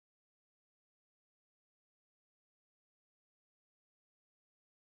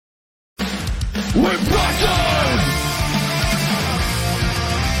Impacted!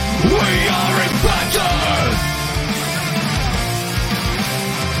 We are impacted!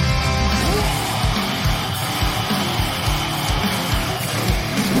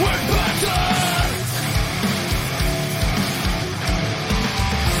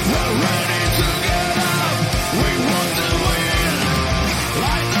 We're ready to get up. We want to win.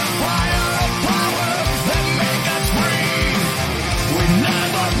 Light the fire of power that make us free. We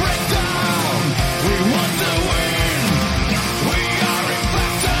never break down. We want to win. We are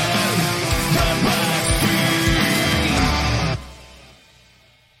impacted. The best team.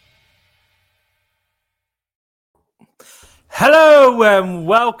 Hello and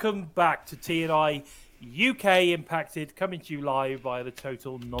welcome back to T&I UK Impacted, coming to you live via the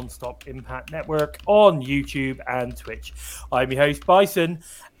Total Non-Stop Impact Network on YouTube and Twitch. I'm your host, Bison,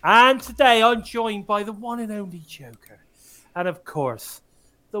 and today I'm joined by the one and only Joker. And of course,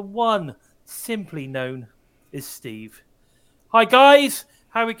 the one simply known as Steve. Hi guys,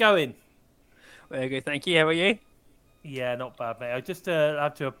 how are we going? Very good, thank you. How are you? Yeah, not bad, mate. I just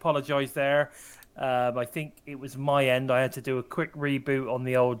have to apologise there. I think it was my end. I had to do a quick reboot on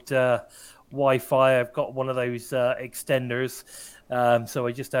the old Wi-Fi. I've got one of those extenders, so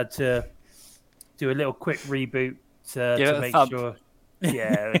I just had to do a little quick reboot to make sure.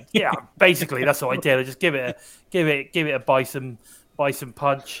 Yeah. Basically, that's what I did. I just give it a bison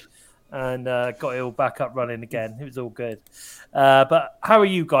punch, and got it all back up running again. It was all good. But how are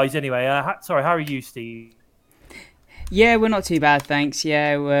you guys anyway? Sorry, how are you, Steve? Yeah, we're not too bad, thanks.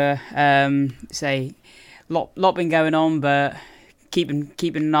 Yeah, we're lot been going on, but keeping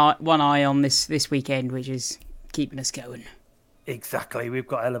one eye on this weekend, which is keeping us going. Exactly, we've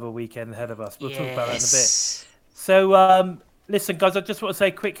got a hell of a weekend ahead of us. We'll talk about that in a bit. So, listen, guys, I just want to say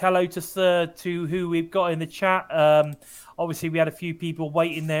a quick hello to who we've got in the chat. Obviously, we had a few people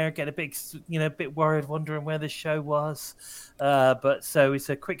waiting there, getting a bit worried, wondering where the show was. But so it's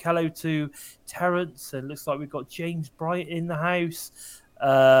a quick hello to Terence, and looks like we've got James Bright in the house.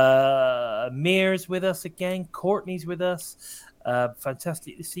 Mears with us again. Courtney's with us.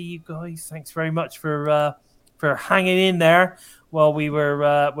 Fantastic to see you guys. Thanks very much for hanging in there while we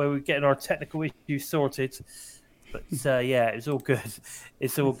were getting our technical issues sorted. But yeah, it's all good.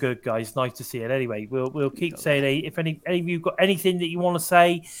 It's all good, guys. Nice to see it. Anyway, we'll keep saying if any of you got anything that you want to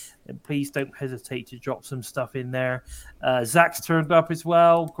say, then please don't hesitate to drop some stuff in there. Zach's turned up as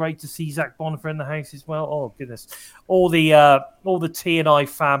well. Great to see Zach Bonifer in the house as well. Oh goodness, all the T&I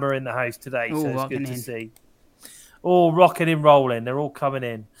fam are in the house today, so it's good to see. All rocking and rolling. They're all coming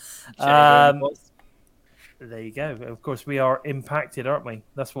in. There you go. Of course, we are impacted, aren't we?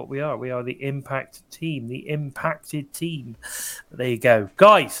 That's what we are. We are the impact team, the impacted team. There you go.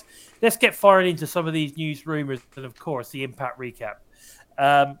 Guys, let's get fired into some of these news rumors and, of course, the impact recap.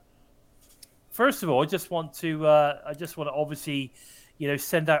 First of all, I just want to obviously,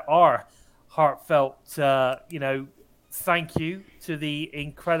 send out our heartfelt, thank you to the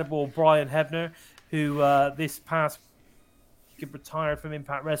incredible Brian Hebner, who this past week retired from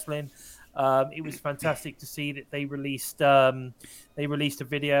Impact Wrestling. It was fantastic to see that they released a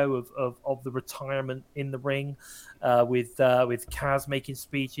video of the retirement in the ring with Kaz making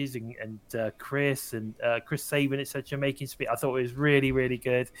speeches and Chris Sabin, etc. making speech. I thought it was really, really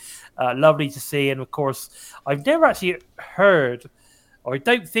good. Lovely to see. And of course, I've never actually heard, or I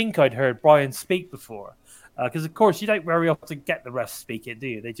don't think I'd heard Brian speak before. Because of course you don't very often get the rest speaking, do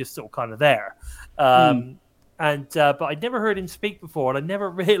you? They're just sort of kind of there. But I'd never heard him speak before, and I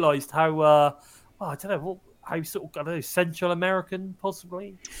never realised how Central American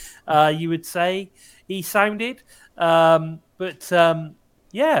possibly you would say he sounded. It was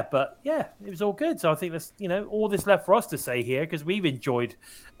all good. So I think that's all that's left for us to say here, because we've enjoyed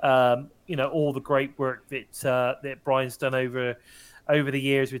all the great work that Brian's done over the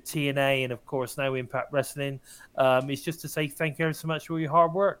years with TNA and of course now Impact Wrestling. It's just to say thank you so much for all your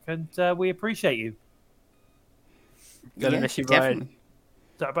hard work, and we appreciate you. Gonna miss you, Brian. Is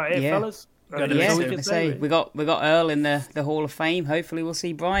that about it, fellas? We got Earl in the Hall of Fame. Hopefully we'll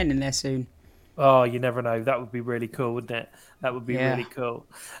see Brian in there soon. Oh, you never know. That would be really cool, wouldn't it? That would be really cool.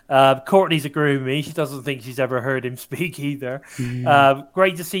 Courtney's agreeing with me. She doesn't think she's ever heard him speak either.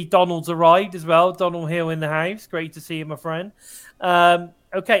 Great to see Donald's arrived as well. Donald Hill in the house. Great to see you, my friend.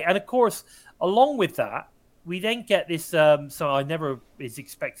 Okay, and of course, along with that, we then get this, so I never was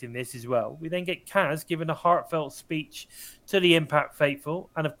expecting this as well. We then get Kaz giving a heartfelt speech to the Impact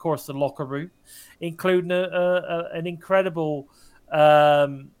faithful and, of course, the locker room, including an incredible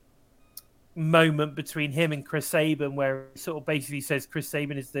moment between him and Chris Sabin, where he sort of basically says Chris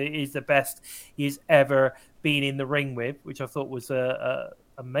Sabin is the best he has ever been in the ring with, which I thought was a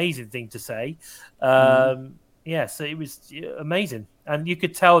amazing thing to say. Yeah, so it was amazing, and you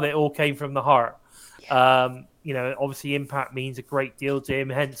could tell that it all came from the heart. Obviously Impact means a great deal to him,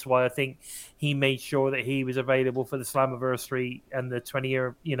 hence why I think he made sure that he was available for the Slammiversary and the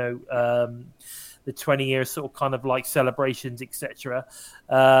 20-year, the 20-year sort of kind of like celebrations, etc.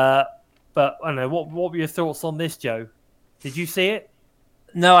 But I don't know, what were your thoughts on this, Joe? Did you see it?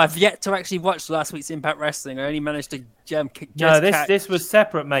 No, I've yet to actually watch last week's Impact Wrestling. I only managed to this was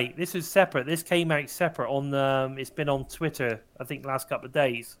separate, mate. This was separate. This came out separate on. It's been on Twitter, I think, last couple of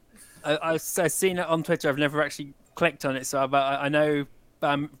days. I've seen it on Twitter. I've never actually clicked on it, so I know.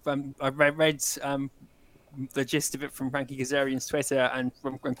 I read the gist of it from Frankie Kazarian's Twitter and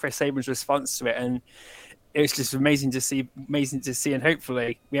from Chris Sabin's response to it, and it was just amazing to see, and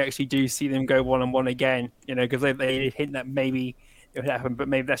hopefully we actually do see them go one-on-one again. Because they hint that maybe it would happen, but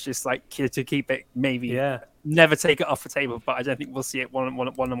maybe that's just like to keep it, maybe never take it off the table. But I don't think we'll see it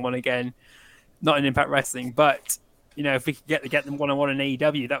one-on-one again, not in Impact Wrestling. But if we could get them one-on-one in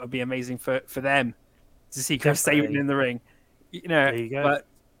AEW, that would be amazing for them to see Chris Sabin in the ring. There you go. But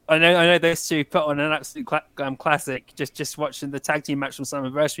I know those two put on an absolute classic. Just watching the tag team match from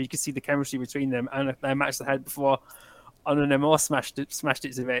Slammiversary, you could see the chemistry between them, and their match they had before on No More smashed it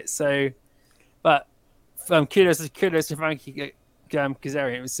to bits. So, but kudos to Frankie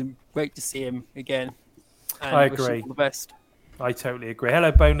Kazarian. It was great to see him again. And I agree. All the best. I totally agree.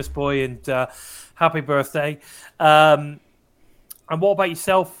 Hello, Bonus Boy, and happy birthday. And what about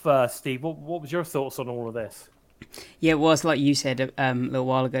yourself, Steve? What was your thoughts on all of this? Yeah, well, it's like you said a little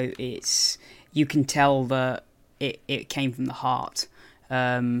while ago. You can tell that it came from the heart,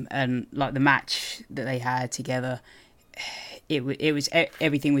 and like the match that they had together, it was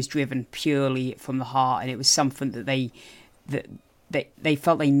everything was driven purely from the heart, and it was something that they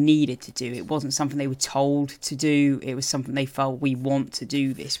felt they needed to do. It wasn't something they were told to do. It was something they felt, we want to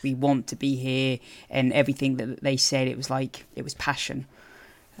do this. We want to be here, and everything that they said, it was passion.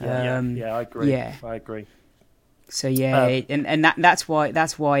 Yeah, I agree. Yeah, I agree. So and that's why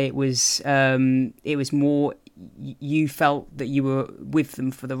it was more. You felt that you were with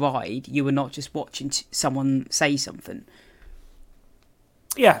them for the ride. You were not just watching someone say something.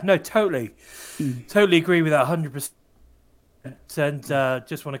 Yeah, no, totally agree with that, 100%. And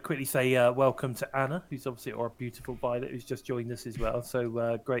just want to quickly say welcome to Anna, who's obviously our beautiful Violet, who's just joined us as well.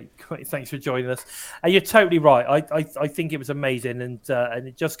 So great, thanks for joining us. And you're totally right. I think it was amazing, and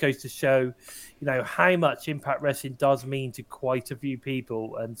it just goes to show, how much Impact Wrestling does mean to quite a few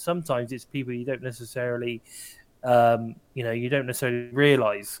people, and sometimes it's people you don't necessarily. You don't necessarily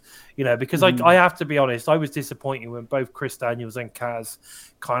realize, because I have to be honest, I was disappointed when both Chris Daniels and Kaz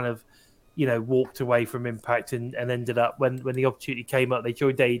kind of, walked away from Impact and ended up when the opportunity came up, they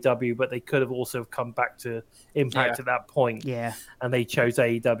joined AEW, but they could have also come back to Impact at that point. Yeah. And they chose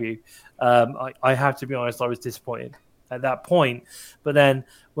AEW. I have to be honest, I was disappointed at that point. But then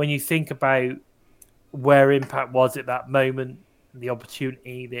when you think about where Impact was at that moment, the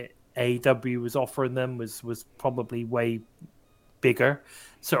opportunity that AEW was offering them was probably way bigger,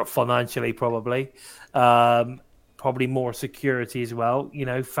 sort of financially probably. Probably more security as well,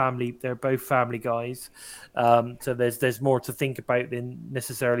 family, they're both family guys. So there's more to think about than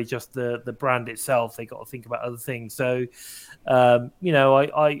necessarily just the brand itself. They got to think about other things. So, I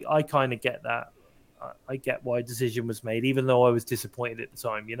kind of get that. I get why a decision was made, even though I was disappointed at the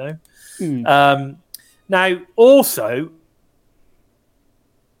time, Now, also,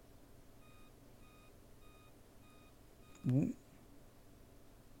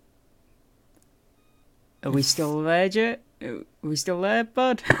 are we still there, Jet? Are we still there,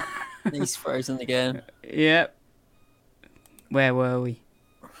 bud? He's frozen again. Yep. Where were we?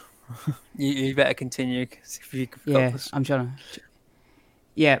 You better continue. I'm trying to.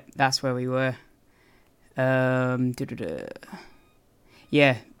 Yeah, that's where we were. Yeah,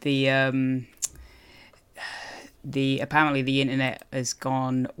 the apparently the internet has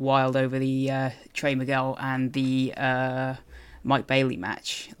gone wild over the Trey Miguel and the Mike Bailey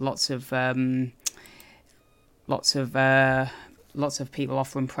match. Lots of people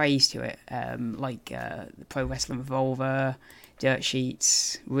offering praise to it, like the Pro Wrestling Revolver, Dirt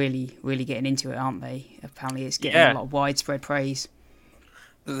Sheets, really getting into it, aren't they? Apparently it's getting a lot of widespread praise.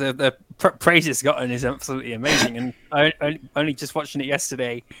 The praise it's gotten is absolutely amazing, and I only just watching it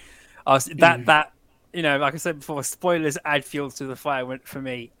yesterday. That like I said before, spoilers add fuel to the fire for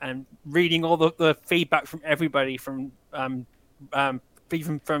me, and reading all the feedback from everybody, from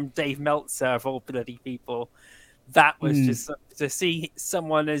even from Dave Meltzer of all bloody people. That was just to see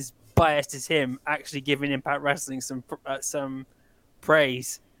someone as biased as him actually giving Impact Wrestling some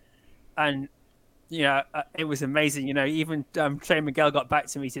praise, and it was amazing. Even Trey Miguel got back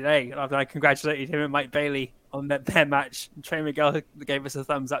to me today. I congratulated him and Mike Bailey on their match. Trey Miguel gave us a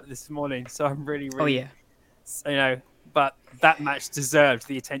thumbs up this morning, so I'm really, Oh really, yeah. But that match deserved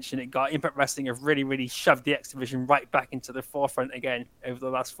the attention it got. Impact Wrestling have really, really shoved the X Division right back into the forefront again over the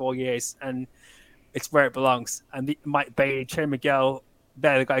last 4 years, and it's where it belongs. And Mike Bailey, Trey Miguel,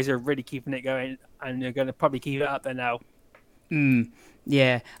 they're the guys who are really keeping it going, and they're going to probably keep it up there now.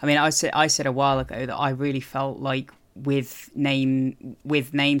 Yeah, I mean, I said a while ago that I really felt like with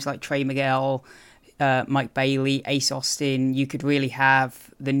names like Trey Miguel, Mike Bailey, Ace Austin, you could really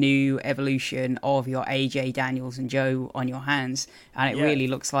have the new evolution of your AJ Daniels and Joe on your hands, and it really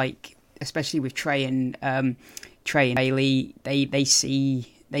looks like, especially with Trey and Bailey, they see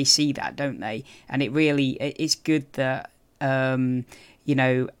that, don't they? And it's good that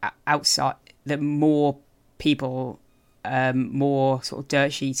outside that more people. More sort of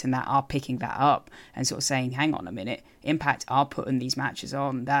dirt sheets and that are picking that up and sort of saying, hang on a minute, Impact are putting these matches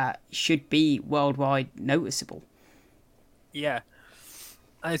on that should be worldwide noticeable. Yeah,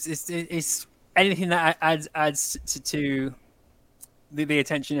 it's anything that adds to the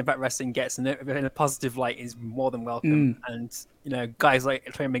attention Impact Wrestling gets in a positive light is more than welcome. And guys like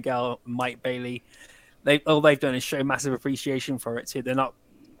Trey Miguel, Mike Bailey, all they've done is show massive appreciation for it too. They're not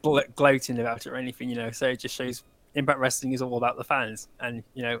gloating about it or anything, so it just shows Impact Wrestling is all about the fans, and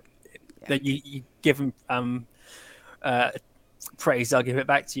that you give them praise, they'll give it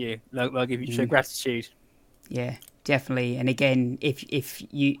back to you. They'll give you show gratitude. Yeah, definitely. And again, if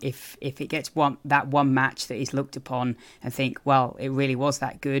it gets that one match that is looked upon and think, well, it really was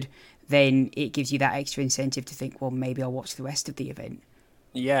that good, then it gives you that extra incentive to think, well, maybe I'll watch the rest of the event.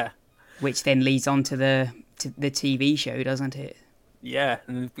 Yeah, which then leads on to the TV show, doesn't it? Yeah,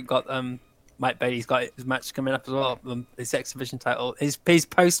 and we've got Mike Bailey's got his match coming up as well. His X Division title, his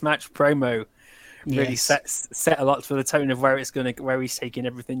post-match promo really set a lot for the tone of where he's taking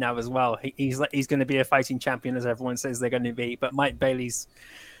everything now as well. He's going to be a fighting champion, as everyone says they're going to be. But Mike Bailey's,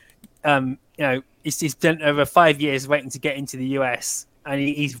 he's done over 5 years waiting to get into the US, and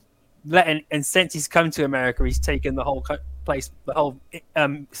he's and since he's come to America, he's taken the whole place, the whole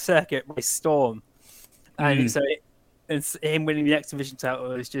circuit by storm, and so. And him winning the X Division title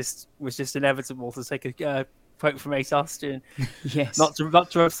was just inevitable, to take a quote from Ace Austin. Yes. Not to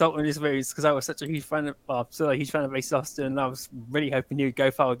rub salt in his wounds, because I was such a huge fan of Ace Austin, and I was really hoping he would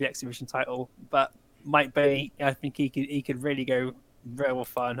go far with the X Division title. But Mike Bailey, I think he could really go real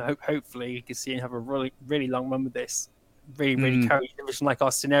far, and hopefully we can see him have a really, really long run with this. Really carry the division like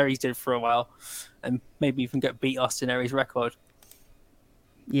Austin Aries did for a while, and maybe even beat Austin Aries' record.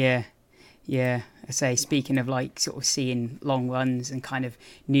 Yeah. Yeah, I say, speaking of like sort of seeing long runs and kind of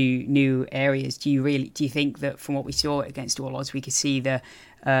new areas, do you think that from what we saw against All Odds, we could see the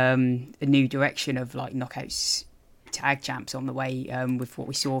a new direction of like Knockouts tag champs on the way, with what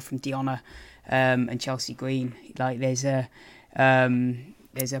we saw from Deonna and Chelsea Green? Like there's a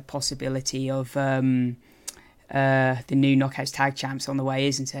possibility of the new Knockouts tag champs on the way,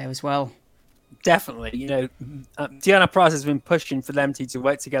 isn't there, as well? Definitely, Deonna Purrazzo has been pushing for them to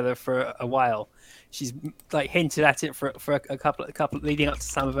work together for a while. She's like hinted at it for a couple leading up to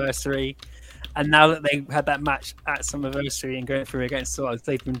Slammiversary, and now that they had that match at Slammiversary and going through against Swords,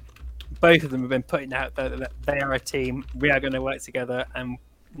 both of them have been putting out that they are a team. We are going to work together, and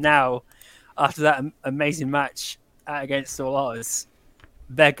now after that amazing match against All Odds,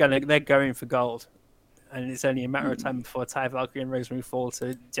 they're going for gold. And it's only a matter of time before Ty Valkyrie and Rosemary fall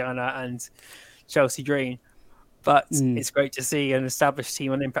to Deonna and Chelsea Green. But it's great to see an established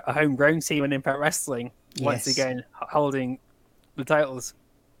team on Impact, a homegrown team on Impact Wrestling, once again holding the titles.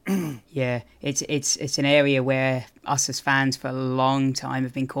 Yeah, it's an area where us as fans for a long time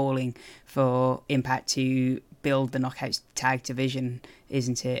have been calling for Impact to build the Knockouts tag division,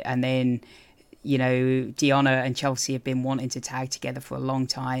 isn't it? And then Deonna and Chelsea have been wanting to tag together for a long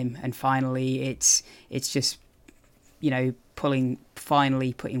time, and finally it's just putting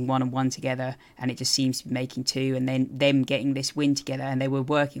one and one together, and it just seems to be making two, and then them getting this win together, and they were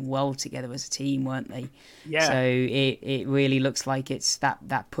working well together as a team, weren't they? Yeah. So it really looks like it's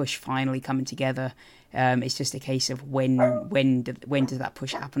that push finally coming together. It's just a case of when does that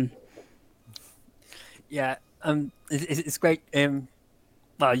push happen? Yeah. It's great.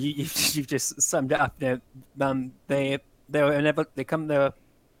 Well, you've just summed it up there. They were never. They come. They were.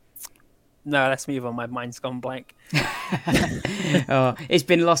 No, let's move on. My mind's gone blank. Oh, it's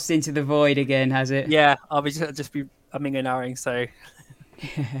been lost into the void again, has it? Yeah, I'll just be umming and ahhing. So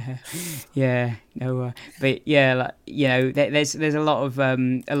Yeah, no, but yeah, like, you know, there's a lot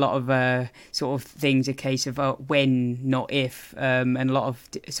of sort of things, a case of when, not if, and a lot of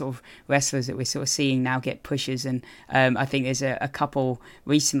sort of wrestlers that we're sort of seeing now get pushes, and I think there's a couple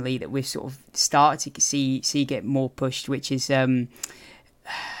recently that we've sort of started to see get more pushed, which is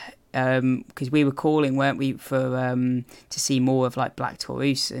because we were calling, weren't we, for to see more of like Black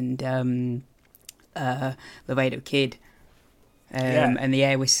Taurus and Laredo Kid. And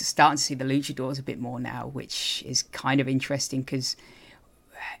we're starting to see the luchadors a bit more now, which is kind of interesting, because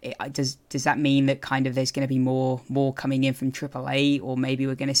does that mean that kind of there's going to be more coming in from AAA, or maybe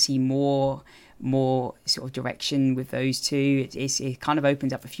we're going to see more sort of direction with those two? It kind of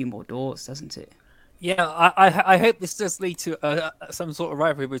opens up a few more doors, doesn't it? Yeah, I hope this does lead to some sort of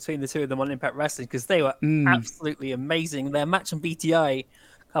rivalry between the two of them on Impact Wrestling, because they were absolutely amazing. Their match on BTI a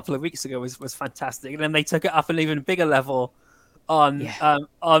couple of weeks ago was fantastic, and then they took it up an even bigger level on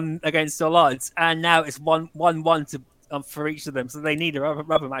Against All Odds, and now it's 1-1 for each of them, so they need a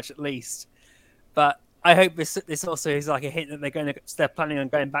rubber match at least. But I hope this also is like a hint that they're planning on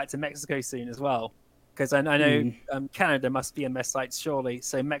going back to Mexico soon as well, because I know Canada must be in their sights surely,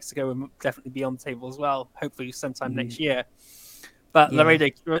 so Mexico will definitely be on the table as well, hopefully sometime next year. But Laredo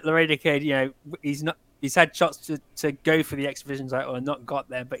Kid, you know, he's had shots to go for the X Division title and not got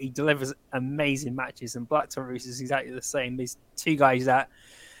there, but he delivers amazing matches. And Black Taurus is exactly the same. These two guys that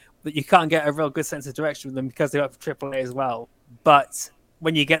you can't get a real good sense of direction with them because they work for AAA as well. But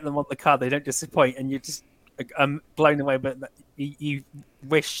when you get them on the card, they don't disappoint, and you're just blown away. But you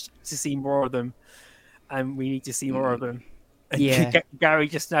wish to see more of them, and we need to see more of them. And Gary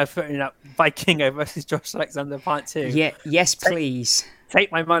just now putting up Vikingo versus Josh Alexander Part 2. Yeah, yes, please.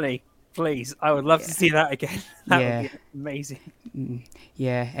 Take my money. Please, I would love to see that again. That would be amazing.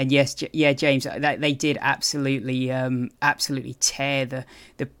 Yeah, and yes, James, they did absolutely tear the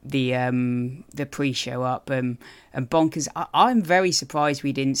pre-show up, and bonkers. I'm very surprised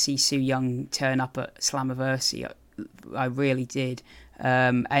we didn't see Su Yung turn up at Slammiversary. I really did,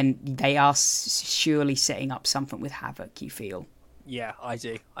 and they are surely setting up something with Havoc. You feel? Yeah, I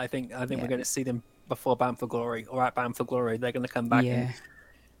do. I think we're going to see them before Bound for Glory, or at Bound for Glory. They're going to come back. And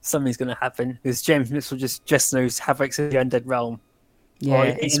something's going to happen, because James Mitchell just knows Havoc's in the Undead Realm.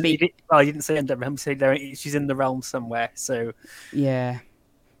 Yeah, he didn't say Undead Realm. He said she's in the realm somewhere. So yeah,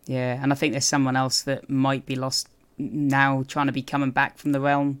 and I think there's someone else that might be lost now, trying to be coming back from the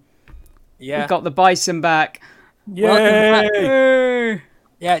realm. Yeah, we've got the Bison back. Yay!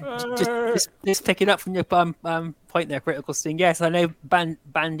 Yeah, just pick it up from your point there, Critical Sting. Yes, I know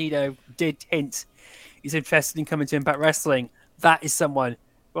Bandito did hint he's interested in coming to Impact Wrestling. That is someone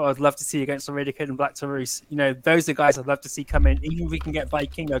I'd love to see against Laredo Kid and Black Taurus. You know, those are guys I'd love to see come in. Even if we can get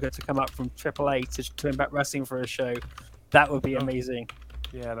Vikingo to come up from AAA to Impact Wrestling for a show, that would be amazing.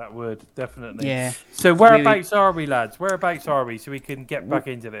 Yeah, that would, definitely. Yeah. So whereabouts are we, lads? Whereabouts are we, so we can get back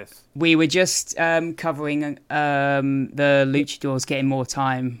into this? We were just covering the Luchadors getting more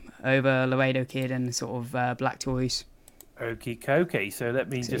time over Laredo Kid and sort of Black Taurus. Okie dokie. So let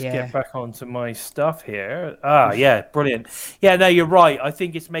me just get back onto my stuff here. Yeah, brilliant. Yeah, no, you're right. I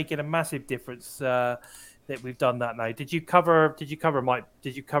think it's making a massive difference that we've done that now. Did you cover Mike?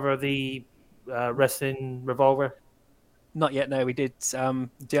 Did you cover the Wrestling Revolver? Not yet. No, we did Deonna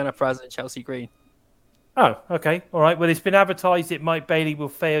Purrazzo and Chelsea Green. Oh, okay, all right. Well, it's been advertised that Mike Bailey will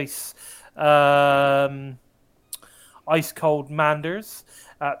face Ice Cold Manders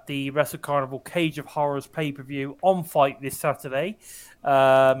at the Wrestle Carnival Cage of Horrors pay-per-view on Fight this Saturday.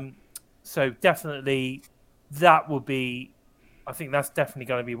 So definitely that will be, I think that's definitely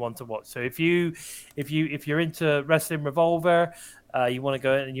going to be one to watch. So if you're into Wrestling Revolver, you want to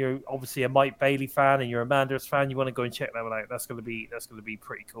go in, and you're obviously a Mike Bailey fan and you're a Manders fan, you want to go and check that one out. That's going to be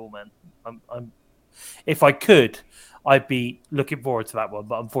pretty cool, man. I'm if I could, I'd be looking forward to that one,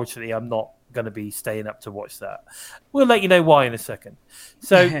 but unfortunately I'm not going to be staying up to watch that. We'll let you know why in a second.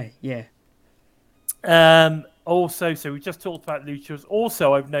 So yeah. Also, so we just talked about Luchas.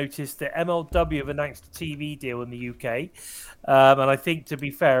 Also, I've noticed that MLW have announced a TV deal in the UK, and I think, to be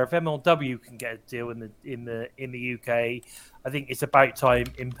fair, if MLW can get a deal in the UK, I think it's about time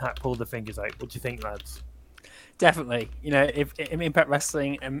Impact pulled the fingers out. What do you think, lads? Definitely. You know, if Impact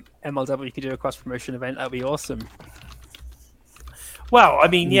Wrestling and MLW could do a cross promotion event, that'd be awesome. Well, I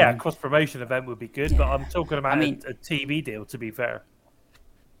mean, yeah, cross promotion event would be good, but I'm talking about a TV deal. To be fair.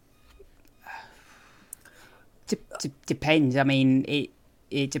 Depends. I mean,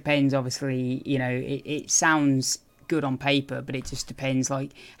 it depends. Obviously, you know, it sounds good on paper, but it just depends,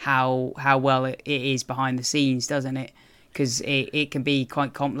 like how well it is behind the scenes, doesn't it? Because it can be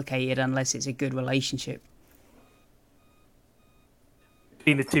quite complicated unless it's a good relationship.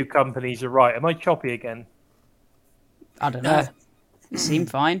 between the two companies are right. Am I choppy again? I don't know. It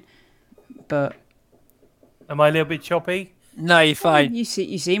seemed fine, but Am I a little bit choppy? No, you're fine. you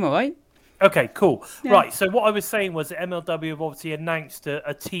seem all right. Okay, cool. Yeah. Right, so what I was saying was that MLW have obviously announced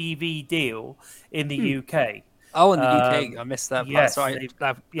a TV deal in the UK. Oh, in the UK, I missed that part. yes, Sorry,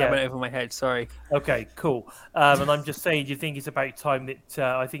 that yeah. went over my head. Sorry. Okay, cool. And I'm just saying, do you think it's about time that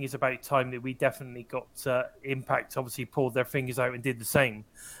I think it's about time that we definitely got Impact? Obviously, pulled their fingers out and did the same.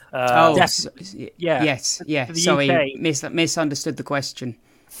 yeah. Yes, yeah. For the Sorry, UK. misunderstood the question.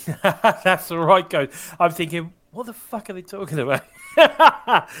 That's all right, guys. I'm thinking, what the fuck are they talking about?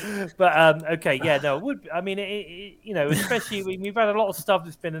 But okay, yeah, no, it would. I mean, you know, especially we've had a lot of stuff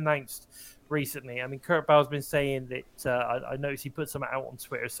that's been announced recently. I mean, Kurt Bell's been saying that. I noticed he put something out on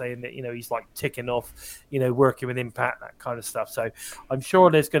Twitter saying that, you know, he's like ticking off, you know, working with Impact, that kind of stuff. So I'm sure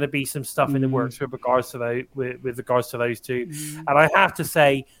there's going to be some stuff in the works with regards to those, with regards to those two. And I have to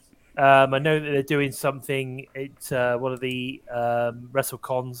say, I know that they're doing something at one of the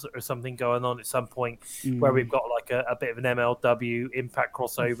WrestleCons or something going on at some point where we've got like a bit of an MLW Impact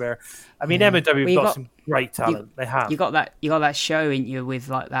crossover. I mean, MLW have got some great talent. They have. You got that show in you with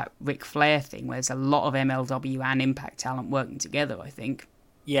like that Ric Flair thing, where there's a lot of MLW and Impact talent working together. I think.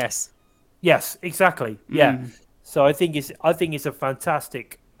 Yes. Yes, exactly. Yeah. So I think it's a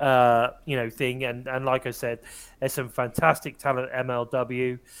fantastic you know, thing, and like I said, there's some fantastic talent at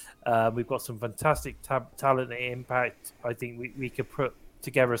MLW. We've got some fantastic talent at Impact. I think we could put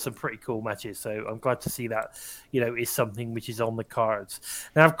together some pretty cool matches. So I'm glad to see that, you know, is something which is on the cards.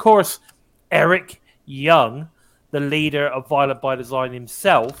 Now, of course, Eric Young, the leader of Violent by Design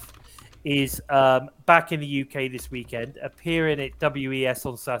himself, is back in the UK this weekend, appearing at WES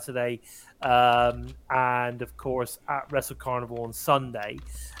on Saturday, and of course at Wrestle Carnival on Sunday.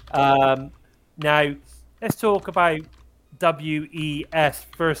 Now, let's talk about WES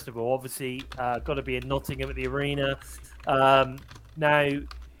first of all. Obviously, got to be in Nottingham at the arena. Now,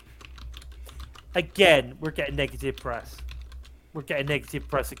 again, we're getting negative press. We're getting negative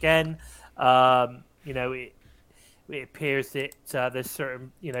press again. You know, it appears that there's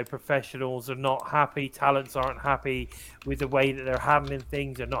certain, you know, professionals are not happy, talents aren't happy with the way that they're handling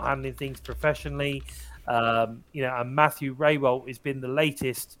things. They're not handling things professionally. You know, and Matthew Raywell has been the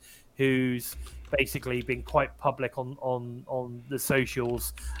latest, who's basically been quite public on the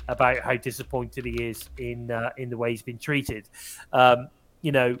socials about how disappointed he is in the way he's been treated.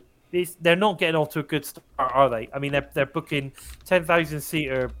 You know, they're not getting off to a good start, are they? I mean, they're booking 10,000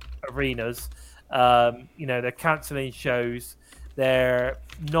 seater arenas. You know, they're cancelling shows. They're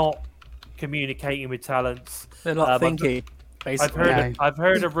not communicating with talents. They're not thinking. Basically, I've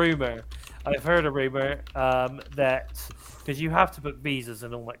heard a rumor. That because you have to book visas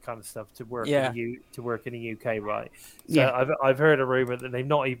and all that kind of stuff to work in the UK, right? So I've heard a rumor that they've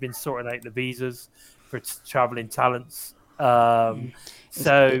not even been sorting out the visas for traveling talents.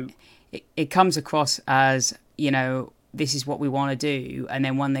 So it comes across as, you know, this is what we want to do, and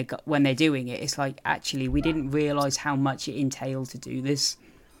then when they're doing it, it's like, actually, we didn't realise how much it entailed to do this.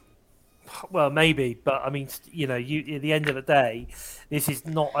 Well, maybe, but I mean, you know, at the end of the day, this is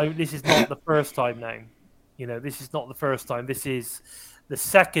not the first time now. You know, this is not the first time. This is the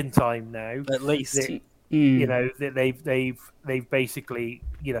second time now, at least. That, you know, that they've basically,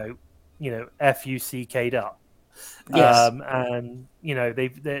 you know, FUCK'd up. Yes. And you know,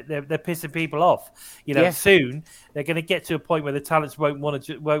 they're pissing people off. You know, soon they're going to get to a point where the talents won't want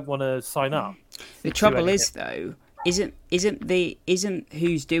to sign up. The trouble is, though, isn't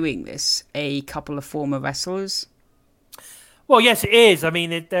who's doing this a couple of former wrestlers? Well, yes, it is. I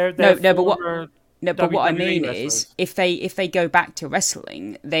mean, they're but what I mean wrestlers. is, if they go back to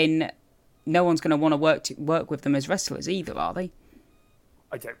wrestling, then no one's going to want to work with them as wrestlers either, are they?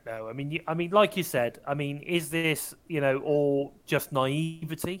 I don't know. I mean, like you said, I mean, is this, you know, all just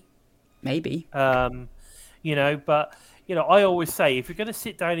naivety? Maybe. You know, but you know, I always say, if you're going to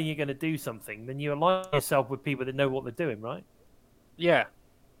sit down and you're going to do something, then you align yourself with people that know what they're doing, right? Yeah.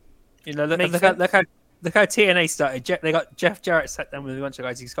 You know, look how TNA started. They got Jeff Jarrett sat down with a bunch of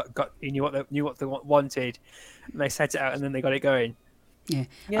guys. He knew what they wanted, and they set it out, and then they got it going. Yeah.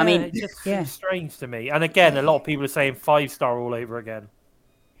 I mean, it just seems strange to me. And again, a lot of people are saying 5-star all over again.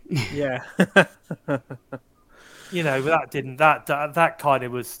 Yeah. You know, that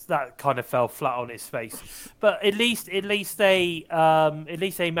kind of fell flat on its face. But at least they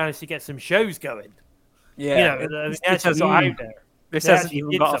managed to get some shows going. Yeah, you know, the actually got out there. This hasn't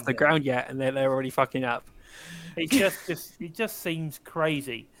even got off the ground yet, and they're already fucking up. It just seems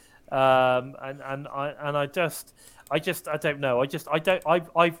crazy, and I don't know.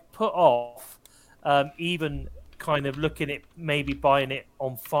 I've put off even kind of looking at maybe buying it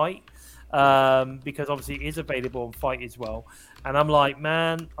on Fight, because obviously it is available on Fight as well. And I'm like,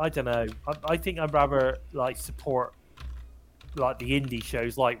 man, I don't know. I think I'd rather like support like the indie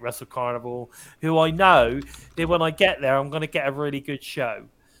shows like Wrestle Carnival, who I know that when I get there, I'm going to get a really good show.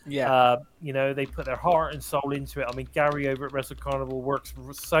 Yeah. You know, they put their heart and soul into it. I mean, Gary over at Wrestle Carnival works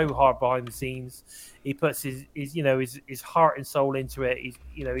so hard behind the scenes. He puts his heart and soul into it. He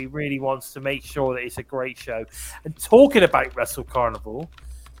really wants to make sure that it's a great show. And talking about Wrestle Carnival,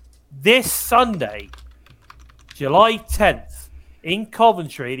 this Sunday, July 10th, in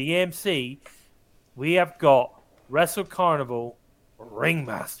Coventry, the AMC, we have got Wrestle Carnival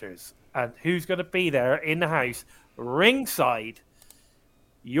Ringmasters. And who's going to be there in the house? Ringside.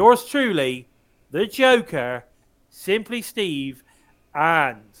 Yours truly, the Joker, Simply Steve,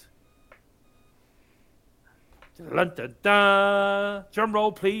 and drum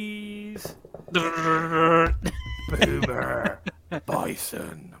roll, please. Boomer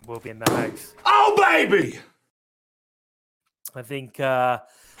Bison will be in the house. Oh, baby! I think it's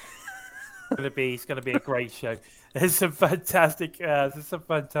going to be a great show. There's some fantastic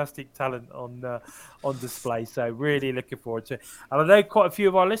talent on display. So really looking forward to it. And I know quite a few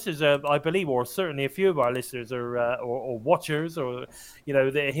of our listeners, I believe, or certainly a few of our listeners or watchers, or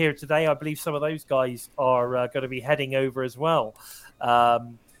they're here today. I believe some of those guys are going to be heading over as well.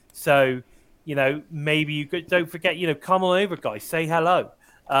 So maybe you could, don't forget, come on over, guys. Say hello.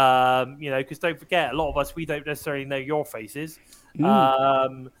 Because don't forget, a lot of us, we don't necessarily know your faces.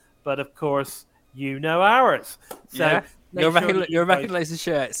 But of course, you know ours. So you'll recognize the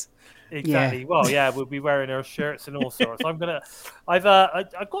shirts. Exactly. Yeah. Well, yeah, we'll be wearing our shirts and all sorts. I've got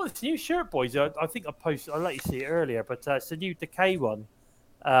this new shirt, boys. I think I posted. I'll let you see it earlier, but it's a new Decay one,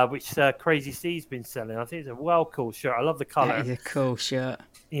 which Crazy Steve's been selling. I think it's a well cool shirt. I love the color. That is a cool shirt.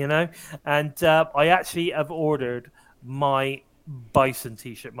 And I actually have ordered my Bison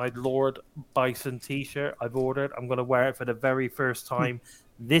t-shirt, my Lord Bison t-shirt. I've ordered. I'm going to wear it for the very first time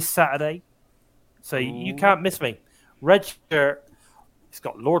this Saturday. So you can't miss me. Red shirt. It's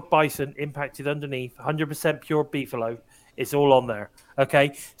got Lord Bison impacted underneath. 100% pure beefalo. It's all on there.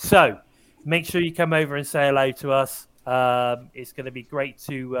 Okay. So make sure you come over and say hello to us. It's going to be great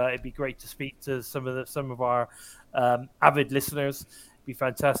to. It'd be great to speak to some of our avid listeners. It'd be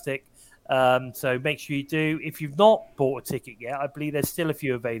fantastic. So make sure you do. If you've not bought a ticket yet, I believe there's still a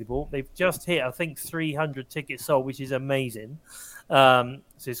few available. They've just hit, I think, 300 tickets sold, which is amazing. So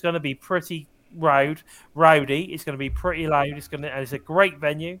it's going to be pretty rowdy. It's going to be pretty loud. And it's a great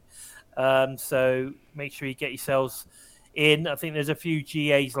venue. So make sure you get yourselves in. I think there's a few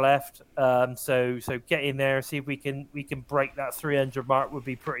GAs left. So get in there. See if we can break that 300 mark. Would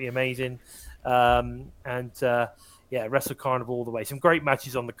be pretty amazing. Yeah, Wrestle Carnival all the way. Some great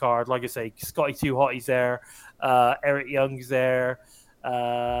matches on the card. Like I say, Scotty Too Hotty's there. Eric Young's there.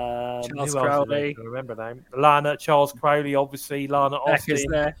 Charles Crowley. I remember now. Charles Crowley, obviously. Lana Austin.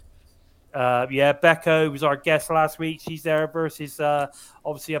 Becca's there. Becca was our guest last week. She's there versus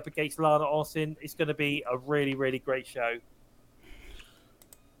obviously up against Lana Austin. It's going to be a really, really great show.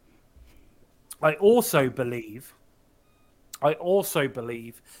 I also believe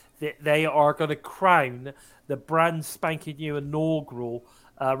that they are going to crown the brand spanking new inaugural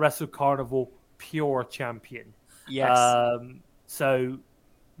Wrestle Carnival Pure Champion. Yes. So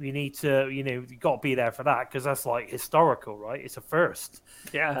we need to, you've got to be there for that because that's like historical, right? It's a first.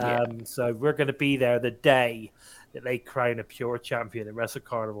 Yeah. So we're going to be there the day that they crown a Pure Champion in Wrestle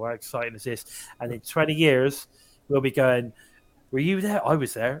Carnival. How exciting is this? And in 20 years, we'll be going, were you there? I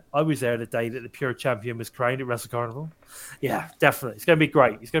was there. I was there the day that the Pure Champion was crowned at Wrestle Carnival. Yeah, definitely. It's going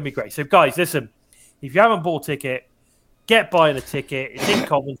to be great. So, guys, listen. If you haven't bought a ticket, get buying a ticket. It's in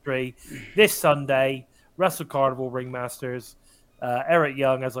Coventry this Sunday. Wrestle Carnival Ringmasters. Eric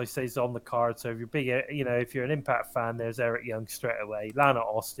Young, as I say, is on the card. So if you're big, if you're an Impact fan, there's Eric Young straight away. Lana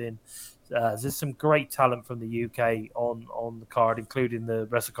Austin. There's some great talent from the UK on the card, including the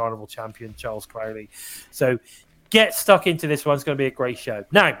Wrestle Carnival champion Charles Crowley. So get stuck into this one. It's going to be a great show.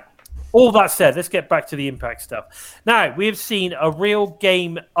 Now, all that said, let's get back to the Impact stuff. Now, we have seen a real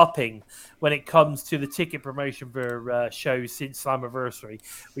game upping when it comes to the ticket promotion for shows since Slammiversary,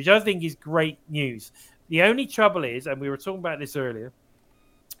 which I think is great news. The only trouble is, and we were talking about this earlier,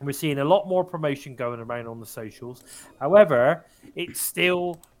 we're seeing a lot more promotion going around on the socials. However, it's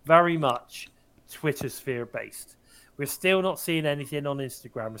still very much Twitter sphere based. We're still not seeing anything on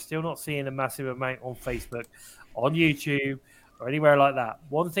Instagram. We're still not seeing a massive amount on Facebook, on YouTube, or anywhere like that.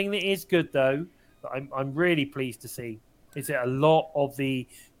 One thing that is good, though, that I'm really pleased to see, is that a lot of the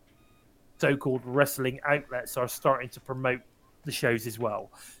so-called wrestling outlets are starting to promote the shows as well.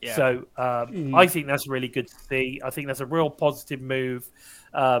 Yeah. So I think that's really good to see. I think that's a real positive move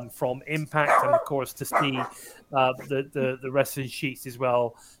from Impact, and of course to see the wrestling sheets as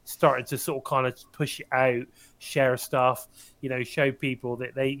well starting to sort of kind of push it out, share stuff, show people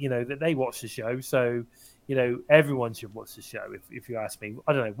that they watch the show. So everyone should watch the show. If you ask me,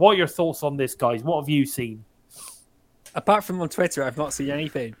 I don't know. What are your thoughts on this, guys? What have you seen? Apart from on Twitter, I've not seen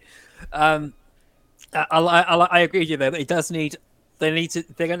anything. I agree with you though. It does need. They're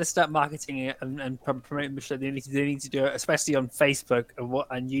going to start marketing it and promoting the show. They need to do it, especially on Facebook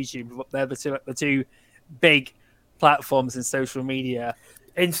and YouTube. They're the two big platforms in social media.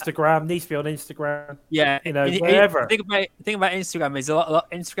 Instagram needs to be on Instagram. Yeah, wherever. The thing about Instagram is a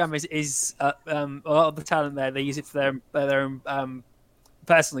lot Instagram is a lot of the talent there. They use it for their own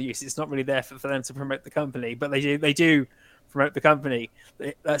personal use. It's not really there for them to promote the company, but they do promote the company.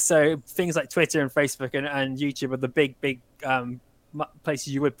 So things like Twitter and Facebook and YouTube are the big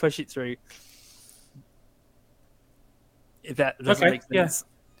places you would push it through. If that doesn't make sense.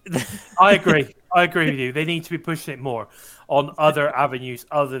 Yeah. I agree with you. They need to be pushing it more on other avenues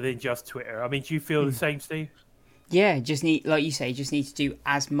other than just Twitter. I mean, do you feel the same, Steve? Yeah, like you say, just need to do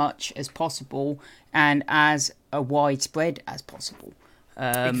as much as possible and as a widespread as possible.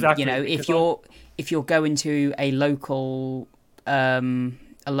 Exactly. If you're going to a local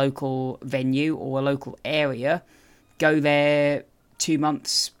venue or a local area, go there 2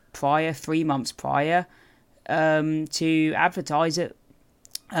 months prior, 3 months prior, to advertise it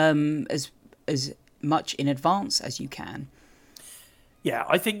as much in advance as you can. Yeah,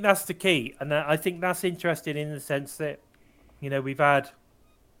 I think that's the key, and I think that's interesting in the sense that we've had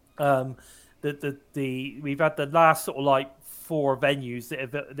we've had the last sort of like 4 venues that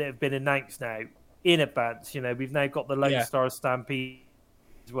have been announced now in advance. We've now got the Lone Star Stampede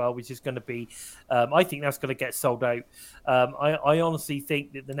as well, which is going to be I think that's going to get sold out. I honestly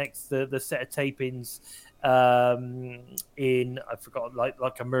think that the set of tapings in I forgot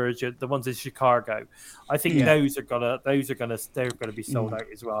like a merger, the ones in Chicago, I think those are gonna be sold out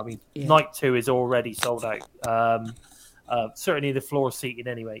as well. I mean, night 2 is already sold out. Certainly the floor seating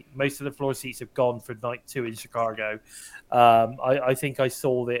anyway. Most of the floor seats have gone for night 2 in Chicago. I think I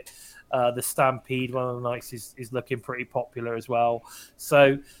saw that the Stampede, one of the nights, is looking pretty popular as well.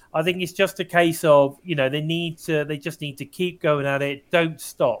 So I think it's just a case of they just need to keep going at it. Don't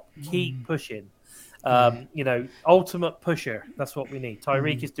stop. Keep pushing. Ultimate pusher. That's what we need.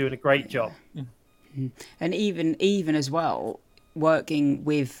 Tyreek is doing a great job. And even as well, working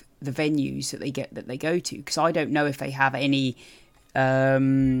with the venues that they go to, because I don't know if they have any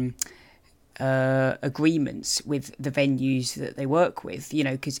agreements with the venues that they work with.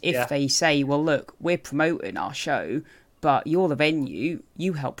 Because if they say, well, look, we're promoting our show, but you're the venue,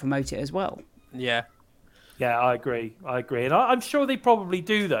 you help promote it as well. Yeah. Yeah, I agree, and I'm sure they probably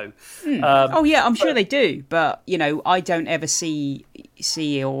do, though. I'm sure they do, but I don't ever see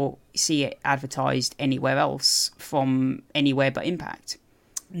it advertised anywhere else from anywhere but Impact.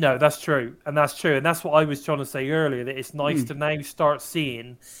 No, that's true, and that's what I was trying to say earlier. That it's nice to now start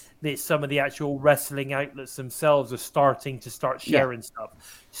seeing that some of the actual wrestling outlets themselves are starting to sharing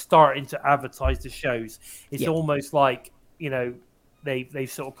stuff, starting to advertise the shows. It's almost like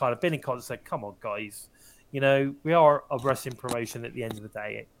they've sort of kind of been in contact and said, "Come on, guys." We are a wrestling promotion at the end of the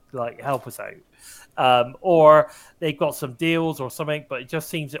day. Like, help us out. Or they've got some deals or something, but it just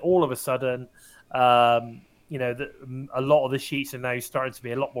seems that all of a sudden, that a lot of the sheets are now starting to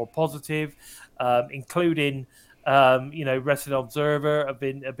be a lot more positive, including, Wrestling Observer have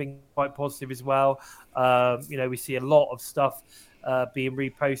been quite positive as well. We see a lot of stuff being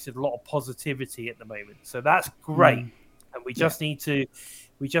reposted, a lot of positivity at the moment. So that's great, and we just need to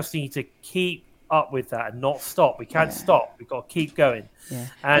keep up with that and not stop. We can't stop. We've got to keep going. Yeah.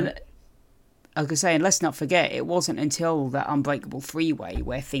 And I was going to say, and let's not forget, it wasn't until that Unbreakable 3-Way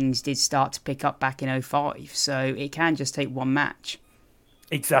where things did start to pick up back in 2005. So it can just take one match.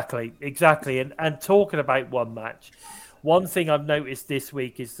 Exactly. And talking about one match, one thing I've noticed this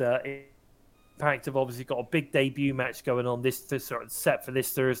week is Impact have obviously got a big debut match going on this sort of set for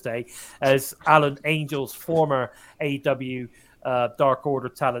this Thursday, as Alan Angel's former AEW Dark Order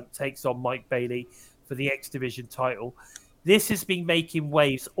talent takes on Mike Bailey for the X Division title. This has been making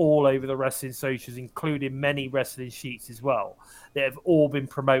waves all over the wrestling socials, including many wrestling sheets as well, that have all been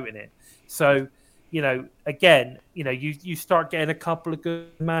promoting it. So, again, you start getting a couple of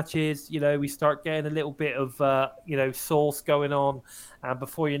good matches, we start getting a little bit of, sauce going on. And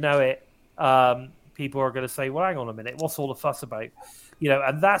before you know it, people are going to say, well, hang on a minute, what's all the fuss about?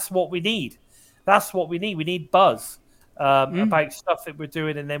 And that's what we need. We need buzz. About stuff that we're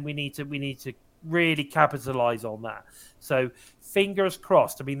doing, and then we need to really capitalize on that. So fingers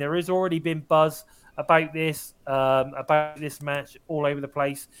crossed. I mean, there has already been buzz about this match all over the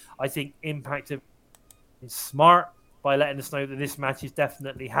place. I think Impact have been smart by letting us know that this match is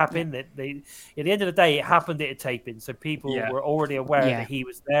definitely happening. That they, at the end of the day, it happened at a taping, so people were already aware that he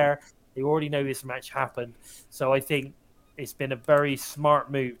was there. They already know this match happened. So I think it's been a very smart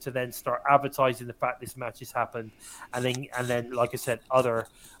move to then start advertising the fact this match has happened, and then, like I said, other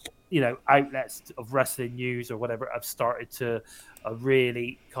outlets of wrestling news or whatever have started to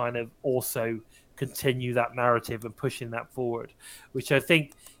really kind of also continue that narrative and pushing that forward, which I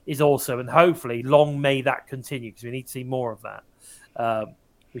think is also, and hopefully long may that continue, because we need to see more of that,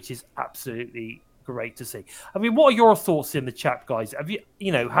 which is absolutely great to see. I mean, what are your thoughts in the chat, guys? Have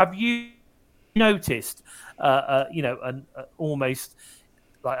you noticed almost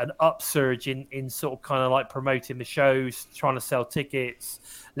like an upsurge in sort of kind of like promoting the shows, trying to sell tickets,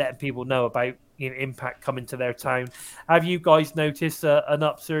 letting people know about Impact coming to their town? Have you guys noticed an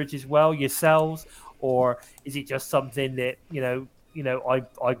upsurge as well yourselves, or is it just something that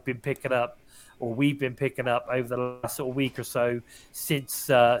I've been picking up, or we've been picking up over the last sort of week or so since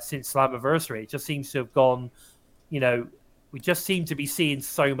Slammiversary? It just seems to have gone. We just seem to be seeing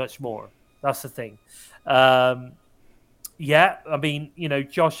so much more. That's the thing. Yeah, I mean,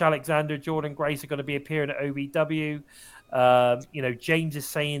 Josh Alexander, Jordan Grace are going to be appearing at OVW. James is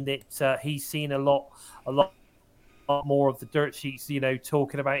saying that he's seen a lot more of the dirt sheets,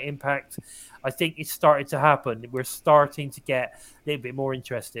 talking about Impact. I think it's started to happen. We're starting to get a little bit more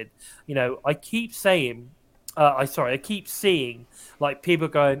interested. I keep saying, I keep seeing like people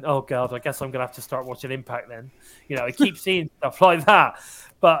going, "Oh God, I guess I'm going to have to start watching Impact then." I keep seeing stuff like that,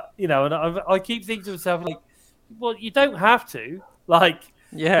 but and I keep thinking to myself like, well, you don't have to. Like,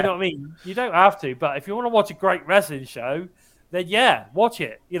 you know what I mean? You don't have to. But if you want to watch a great wrestling show, then watch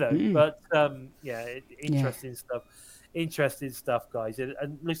it. But interesting stuff. Interesting stuff, guys. And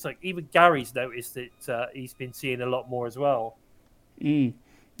it looks like even Gary's noticed that he's been seeing a lot more as well.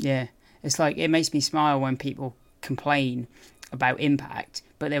 Yeah, it's like it makes me smile when people complain about Impact,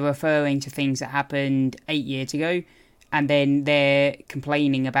 but they're referring to things that happened 8 years ago. And then they're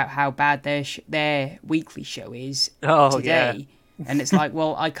complaining about how bad their weekly show is today. Yeah. And it's like,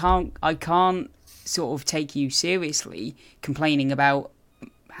 well, I can't sort of take you seriously complaining about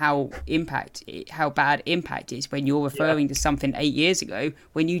how bad Impact is when you're referring to something 8 years ago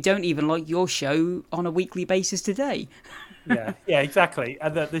when you don't even like your show on a weekly basis today. Yeah, exactly.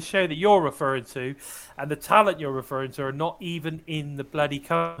 And the show that you're referring to and the talent you're referring to are not even in the bloody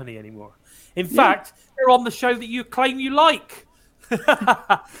company anymore. In fact, they're on the show that you claim you like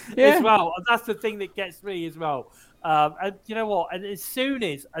as well. And that's the thing that gets me as well. And you know what? And as soon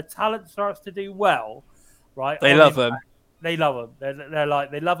as a talent starts to do well, right? They love them. They love them. They're like,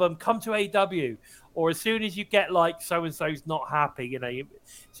 they love them. Come to AW. Or as soon as you get like so-and-so's not happy, as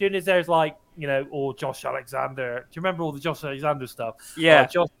soon as there's like, or Josh Alexander. Do you remember all the Josh Alexander stuff? Yeah.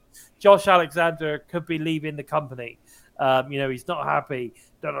 Josh Alexander could be leaving the company. He's not happy.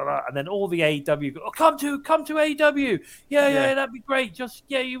 And then all the AEW go, come to AEW. Yeah, that'd be great. Just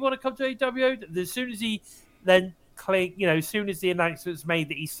you want to come to AEW? As soon as he then as soon as the announcement's made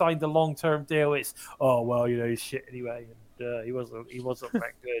that he signed a long-term deal, it's he's shit anyway. And he wasn't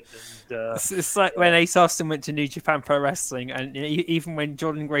that good. And it's like when Ace Austin went to New Japan Pro Wrestling, and even when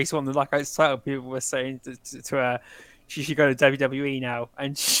Jordan Grace won the Knockouts title, people were saying to her, she should go to WWE now,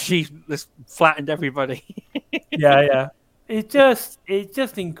 and she just flattened everybody. Yeah. It's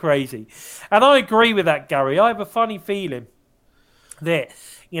just crazy. And I agree with that, Gary. I have a funny feeling that,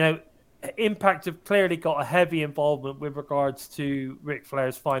 Impact have clearly got a heavy involvement with regards to Ric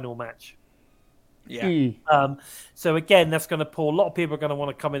Flair's final match. Yeah. So again, that's going to pull a lot of people are going to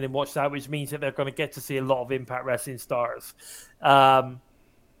want to come in and watch that, which means that they're going to get to see a lot of Impact Wrestling stars. Could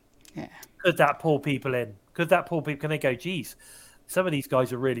that pull people in? Can they go, geez, some of these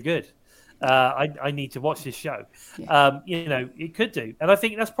guys are really good. I need to watch this show. It could do. And I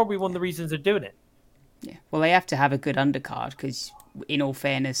think that's probably one of the reasons they're doing it. Yeah. Well, they have to have a good undercard because, in all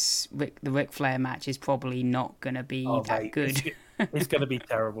fairness, the Ric Flair match is probably not going to be that good. It's going to be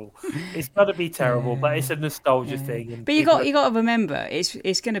terrible. It's going to be terrible, but it's a nostalgia thing. And but you got to remember,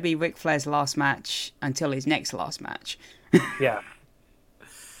 it's going to be Ric Flair's last match until his next last match. Yeah.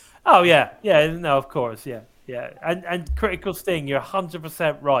 Oh yeah. No, of course, yeah. And Critical Sting, you're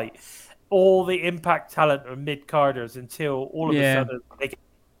 100% right. All the Impact talent are mid-carders until all of a sudden they get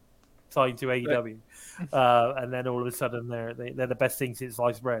signed to AEW. And then all of a sudden they're the best thing since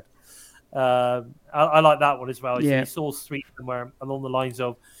sliced bread. I like that one as well. It's all sweet somewhere along the lines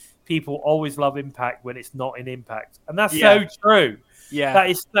of people always love Impact when it's not in Impact. And that's so true. Yeah. That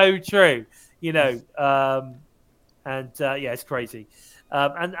is so true. you know. Yeah, it's crazy.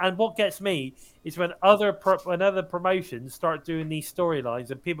 And what gets me is when other promotions start doing these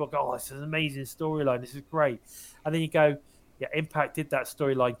storylines and people go, "Oh, this is an amazing storyline. This is great," and then you go, "Yeah, Impact did that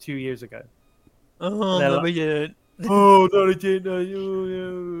storyline 2 years ago." Oh, they're no, like- we didn't. Oh no, they didn't.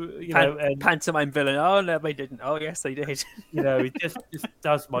 You know, and Pantomime villain. Oh, no, they didn't. Oh, yes, they did. you know, it just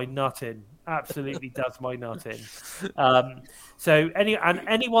does my nut in. Absolutely does my nut in. So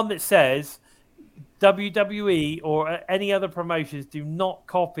anyone that says WWE or any other promotions do not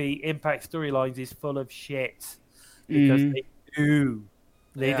copy Impact storylines is full of shit, because they do.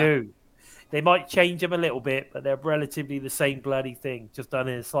 They do. They might change them a little bit, but they're relatively the same bloody thing, just done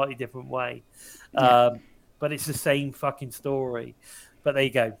in a slightly different way. But it's the same fucking story. But there you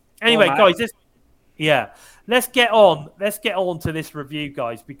go. Anyway, guys, let's get on. Let's get on to this review,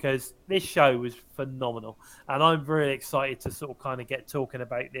 guys, because this show was phenomenal, and I'm really excited to sort of kind of get talking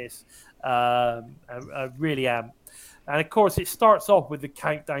about this. I really am. And of course, it starts off with the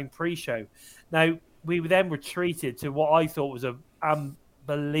countdown pre-show. Now we then were treated to what I thought was a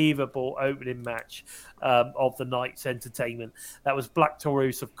unbelievable opening match of the night's entertainment. That was Black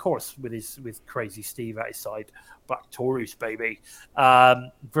Taurus, of course, with Crazy Steve at his side. Black Taurus, baby,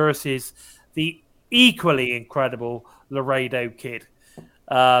 versus the equally incredible Laredo Kid.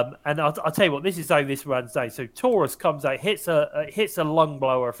 And I'll tell you what, this is how this runs down. So Taurus comes out, hits a lung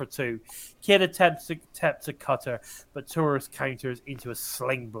blower for 2. Kid attempts to cut her, but Taurus counters into a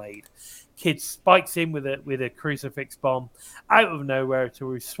sling blade. Kid spikes in with a crucifix bomb. Out of nowhere,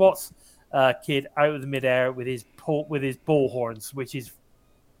 Taurus swats Kid out of the midair with his ball horns, which is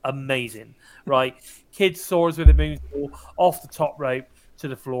amazing, right? Kid soars with a moonsault off the top rope to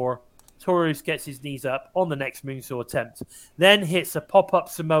the floor. Taurus gets his knees up on the next moonsault attempt, then hits a pop-up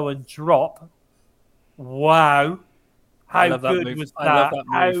Samoan drop. Wow. How good was that? I love that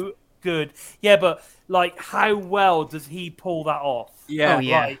move. How good. Yeah, but like, how well does he pull that off? Yeah. Oh,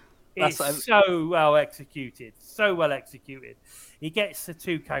 yeah. Like, it's so well executed. So well executed. He gets the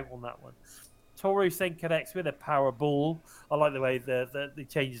 2 count on that one. Taurus then connects with a power ball. I like the way they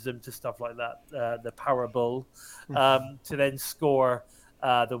changes them to stuff like that. The power ball to then score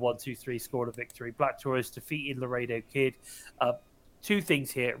the 1-2-3, score the victory. Black Taurus defeated Laredo Kid. 2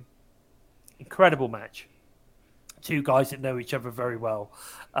 things here. Incredible match. 2 guys that know each other very well.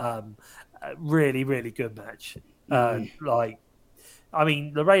 Really, really good match. I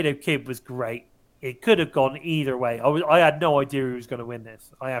mean, Laredo Kid was great. It could have gone either way. I had no idea who was going to win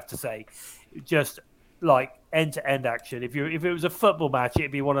this, I have to say. Just like end-to-end action. If it was a football match,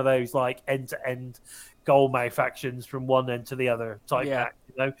 it'd be one of those like end-to-end goal mouth actions from one end to the other type match.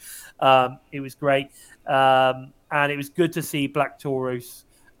 You know, it was great, and it was good to see Black Taurus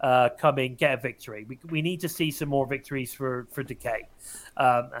come in, get a victory. We need to see some more victories for Decay,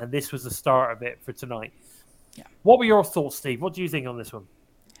 and this was the start of it for tonight. Yeah. What were your thoughts, Steve? What do you think on this one?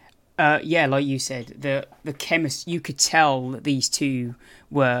 Yeah, like you said, the chemist, you could tell that these 2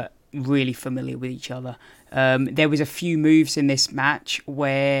 were really familiar with each other. There was a few moves in this match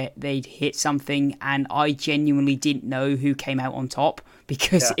where they'd hit something and I genuinely didn't know who came out on top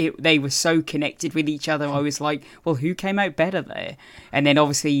because they were so connected with each other. I was like, well, who came out better there? And then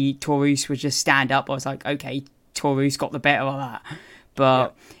obviously Taurus would just stand up. I was like, okay, Taurus got the better of that.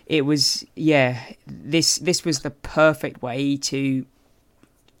 But it was, this was the perfect way to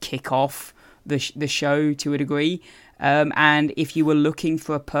kick off the show to a degree. And if you were looking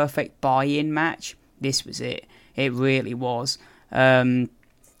for a perfect buy-in match, this was it. It really was. And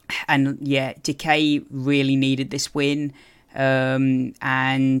yeah, Decay really needed this win.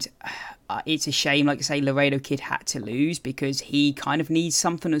 And it's a shame, like I say, Laredo Kid had to lose because he kind of needs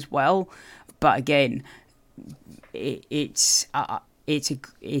something as well. But again, it's a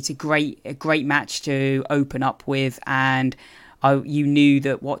great match to open up with, and you knew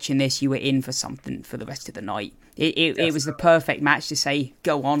that watching this, you were in for something for the rest of the night. It was the perfect match to say,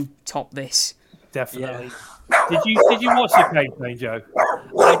 go on, top this. Definitely. Yeah. Did you watch the campaign, Joe?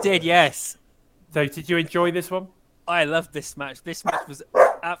 I did, yes. So did you enjoy this one? I loved this match. This match was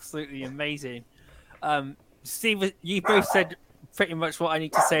absolutely amazing. Steve, you both said pretty much what I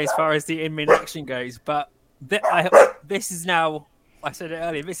need to say as far as the in-ring action goes, but this is now, I said it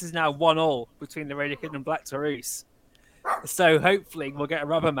earlier, this is now 1-1 between the Laredo Kid and Black Taurus. So hopefully we'll get a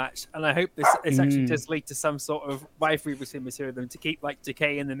rubber match, and I hope this actually does lead to some sort of rivalry between the 2 of them to keep like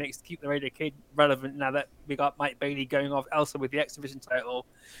Decay in the mix, to keep the Laredo Kid relevant now that we got Mike Bailey going off also with the X Division title.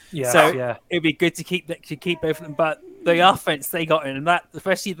 It'd be good to keep both of them. But the offense they got in, and that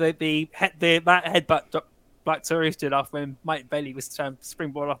especially that headbutt Black Taurus did off when Mike Bailey was trying to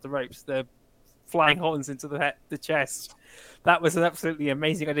springboard off the ropes. The flying horns into the chest. That was absolutely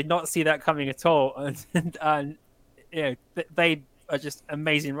amazing. I did not see that coming at all, and they are just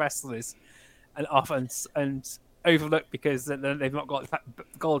amazing wrestlers, and often and overlooked because they've not got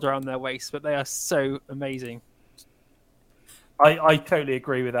gold around their waist, but they are so amazing. I totally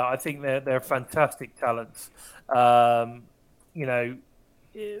agree with that. I think they're fantastic talents. Both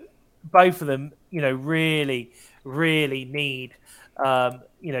of them, really, really need,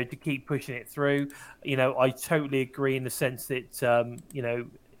 to keep pushing it through. I totally agree in the sense that,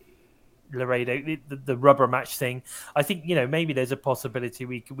 Laredo, the rubber match thing. I think maybe there's a possibility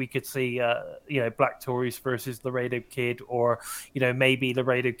we could see Black Taurus versus Laredo Kid, or maybe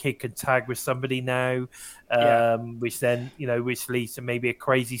Laredo Kid can tag with somebody now, which then which leads to maybe a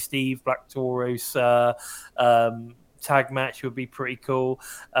Crazy Steve Black Taurus tag match would be pretty cool.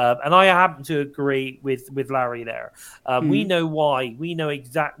 And I happen to agree with Larry there. We know why. We know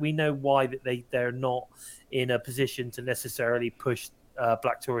why that they're not in a position to necessarily push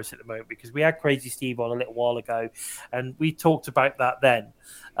Black Taurus at the moment, because we had Crazy Steve on a little while ago, and we talked about that then,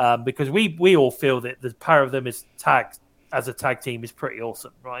 because we all feel that the power of them as a tag team is pretty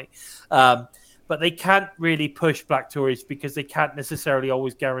awesome, right? But they can't really push Black Taurus because they can't necessarily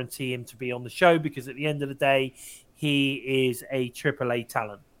always guarantee him to be on the show, because at the end of the day, he is a AAA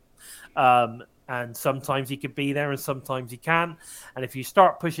talent. And sometimes he could be there and sometimes he can't. And if you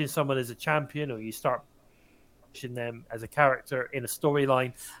start pushing someone as a champion, or you start pushing them as a character in a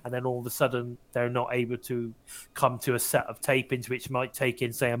storyline, and then all of a sudden they're not able to come to a set of tapings, which might take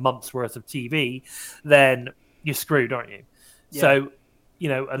in, say, a month's worth of TV, then you're screwed, aren't you? Yeah. So,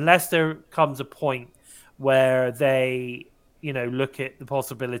 unless there comes a point where they, look at the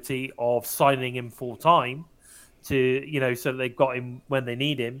possibility of signing him full time to, so that they've got him when they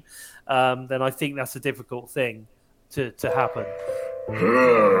need him, then I think that's a difficult thing to happen.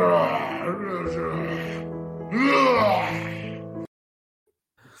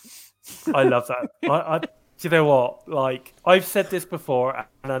 I love that. Do you know what? Like, I've said this before,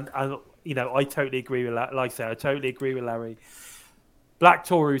 and I totally agree with that. Like I said, I totally agree with Larry. Black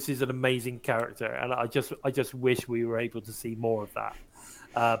Taurus is an amazing character, and I just wish we were able to see more of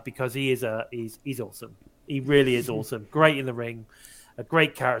that, because he's awesome. He really is awesome. Great in the ring, a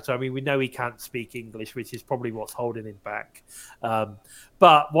great character. I mean, we know he can't speak English, which is probably what's holding him back.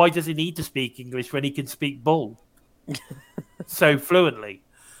 But why does he need to speak English when he can speak bull so fluently?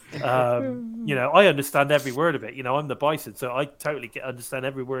 I understand every word of it. I'm the Bison, so I totally understand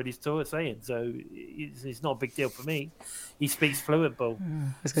every word he's saying. So it's not a big deal for me. He speaks fluent bull.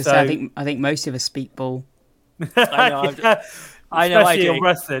 I was going to say, I think most of us speak bull. I know. Especially in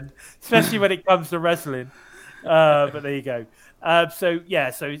wrestling, especially when it comes to wrestling. But there you go. I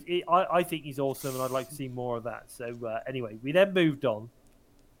think he's awesome, and I'd like to see more of that. So anyway, we then moved on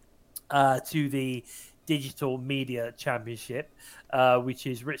to the Digital Media Championship, which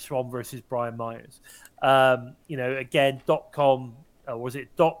is Rich Swann versus Brian Myers. Again, .com, was it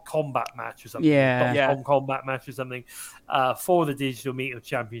 .combat match or something? Yeah. .com combat match or something for the Digital Media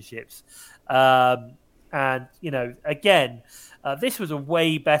Championships. And again, this was a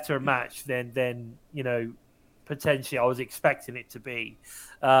way better match than potentially I was expecting it to be.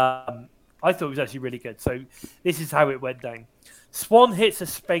 I thought it was actually really good. So this is how it went down. Swann hits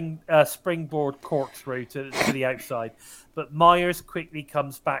a springboard corkscrew to the outside, but Myers quickly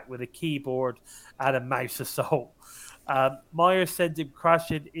comes back with a keyboard and a mouse assault. Myers sends him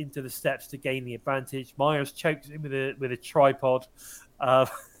crashing into the steps to gain the advantage. Myers chokes him with a tripod,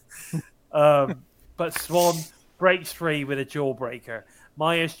 but Swann breaks free with a jawbreaker.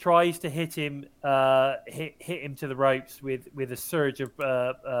 Myers tries to hit him to the ropes with a surge of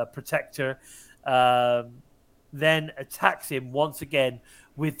protector. Then attacks him once again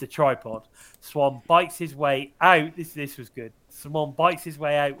with the tripod. Swann bites his way out. This was good. Swann bites his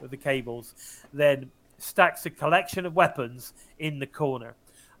way out of the cables, then stacks a collection of weapons in the corner.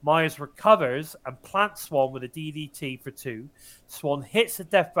 Myers recovers and plants Swann with a DDT for 2. Swann hits a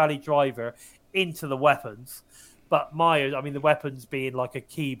Death Valley driver into the weapons, but Myers, the weapons being like a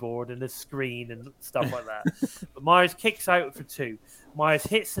keyboard and a screen and stuff like that. But Myers kicks out for 2. Myers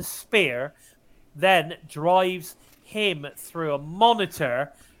hits a spear, then drives him through a monitor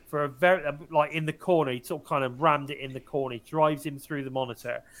for a very, in the corner. He sort of kind of rammed it in the corner. He drives him through the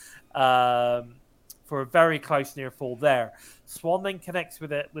monitor for a very close near fall there. Swann then connects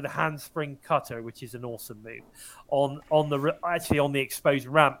with a handspring cutter, which is an awesome move on the exposed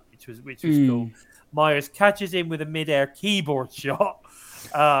ramp, which was cool. Myers catches him with a mid-air keyboard shot,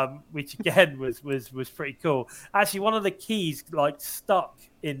 which again was pretty cool. Actually, one of the keys stuck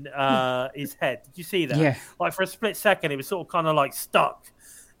in his head. Did you see that? Yeah. For a split second, it was sort of kind of stuck.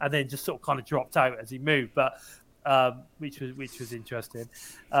 and then just sort of kind of dropped out as he moved, but which was interesting.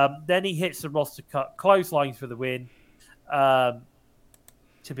 Then he hits the roster cut, clotheslines for the win, to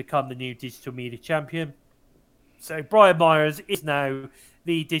become the new digital media champion. So Brian Myers is now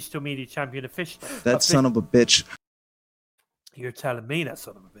the digital media champion officially. That son of a bitch. You're telling me that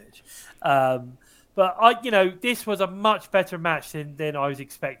son of a bitch. But this was a much better match than I was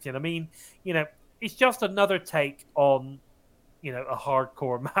expecting. I mean, it's just another take on, a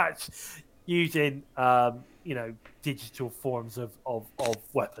hardcore match using, digital forms of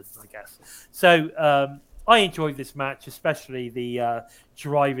weapons, I guess. So I enjoyed this match, especially the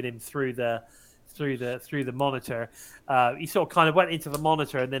driving him through the monitor. He sort of kind of went into the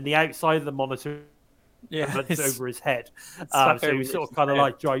monitor, and then the outside of the monitor went over his head. So he was sort of kind of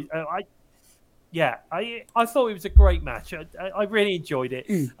like drive. I thought it was a great match. I really enjoyed it.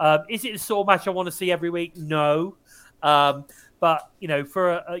 Is it the sort of match I want to see every week? No. But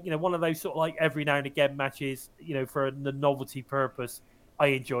for one of those sort of like every now and again matches, for the novelty purpose, I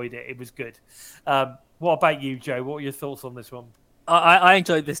enjoyed it. It was good. What about you, Joe? What are your thoughts on this one? I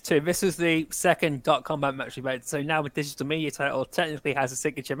enjoyed this too. This was the second .combat match we made. So now with digital media title, technically has a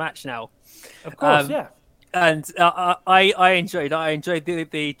signature match now. Of course, yeah. And I enjoyed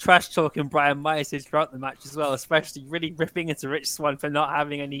the trash talking Brian Myers did throughout the match as well, especially really ripping into Rich Swann for not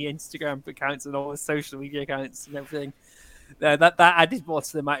having any Instagram accounts and all the social media accounts and everything. That added more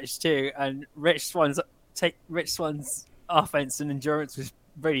to the match too. And Rich Swann's offense and endurance was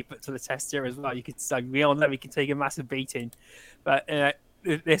really put to the test here as well. You could say we all know he can take a massive beating, but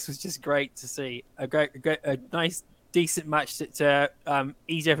this was just great to see. A nice, decent match to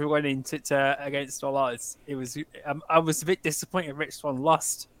ease everyone into against all odds. It was. I was a bit disappointed Rich Swann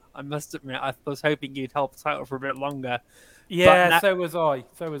lost. I must admit, I was hoping you'd hold the title for a bit longer. Yeah, so was I.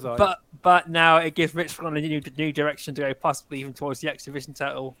 But now it gives Rich Swann a new direction to go, possibly even towards the X Division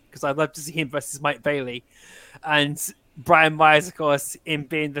title, because I'd love to see him versus Mike Bailey. And Brian Myers, of course, in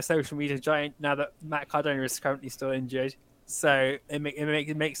being the social media giant now that Matt Cardona is currently still injured. So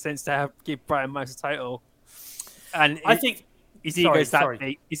it makes sense to give Brian Myers a title. And I think his ego's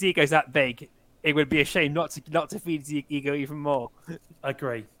that big. It would be a shame not to feed his ego even more. I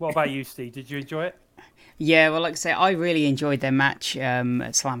agree. What about you, Steve? Did you enjoy it? Yeah, well, like I say, I really enjoyed their match at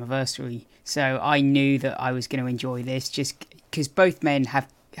Slammiversary, so I knew that I was going to enjoy this just because both men have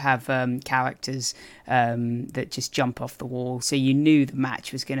characters that just jump off the wall, so you knew the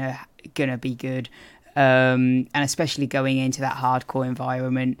match was gonna be good, and especially going into that hardcore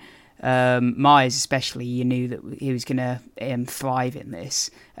environment. Myers especially, you knew that he was going to thrive in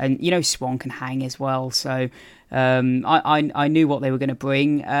this, and Swann can hang as well, so I knew what they were going to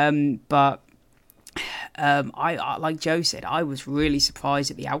bring, but I like Joe said, I was really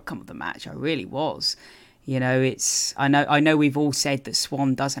surprised at the outcome of the match. I really was. I know we've all said that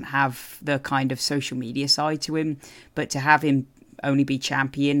Swann doesn't have the kind of social media side to him, but to have him only be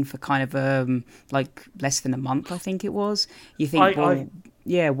champion for kind of like less than a month, I think it was. You think,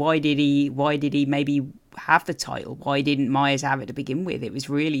 why did he maybe have the title? Why didn't Myers have it to begin with? It was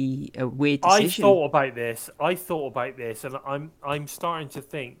really a weird decision. I thought about this, and I'm starting to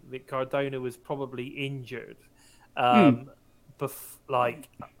think that Cardona was probably injured, like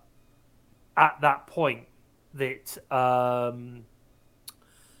at that point that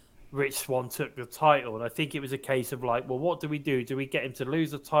Rich Swann took the title, and I think it was a case of like, well, what do we do? Do we get him to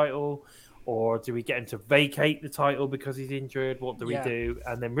lose the title? Or do we get him to vacate the title because he's injured? What do we do?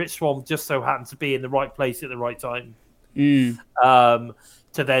 And then Rich Swann just so happened to be in the right place at the right time to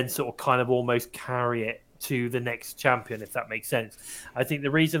then sort of kind of almost carry it to the next champion, if that makes sense. I think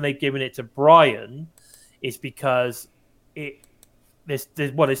the reason they've given it to Brian is because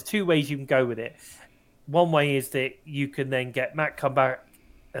there's two ways you can go with it. One way is that you can then get Matt come back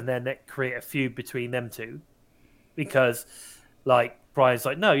and then create a feud between them two, because like Brian's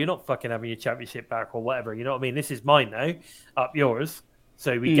like, no, you're not fucking having your championship back or whatever. You know what I mean? This is mine now, up yours.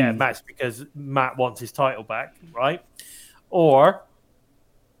 So we get a match because Matt wants his title back, right? Or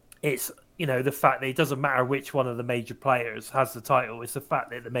it's, the fact that it doesn't matter which one of the major players has the title. It's the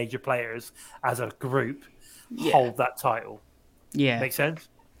fact that the major players as a group hold that title. Yeah. Make sense?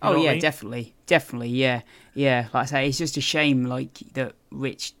 Oh yeah, definitely, yeah. Like I say, it's just a shame, like that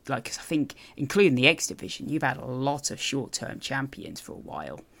Rich, like, cause I think, including the X Division, you've had a lot of short-term champions for a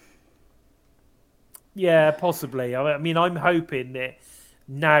while. Yeah, possibly. I mean, I'm hoping that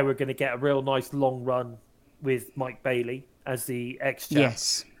now we're going to get a real nice long run with Mike Bailey as the X champ.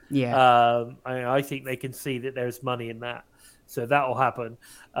 Yes, yeah. I think they can see that there's money in that, so that'll happen.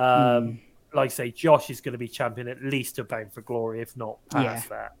 Like I say, Josh is going to be champion at least to Bound for Glory, if not past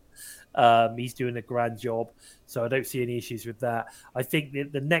that. He's doing a grand job, so I don't see any issues with that. I think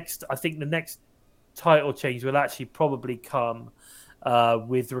the next title change will actually probably come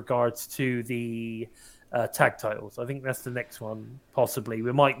with regards to the tag titles. I think that's the next one, possibly.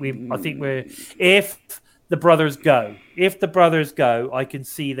 I think if the brothers go, I can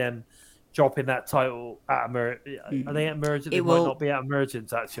see them dropping that title at are they at Emergence? It might not be at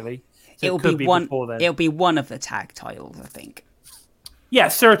Emergence, actually. So it'll be one. Before then. It'll be one of the tag titles, I think. Yeah,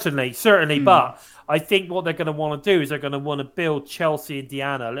 certainly. But I think what they're going to want to do is they're going to want to build Chelsea and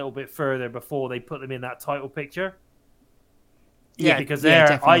Deanna a little bit further before they put them in that title picture. Yeah, because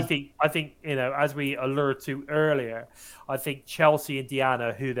I think as we alluded to earlier, I think Chelsea and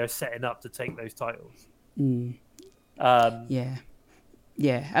Deanna who they're setting up to take those titles.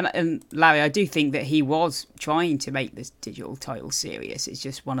 Yeah, and Larry, I do think that he was trying to make this digital title serious. It's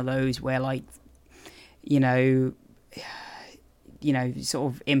just one of those where, like,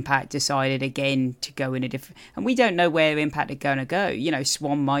 sort of Impact decided again to go in a different, and we don't know where Impact are going to go.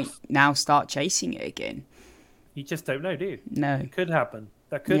 Swan might now start chasing it again. You just don't know, do you? No, it could happen.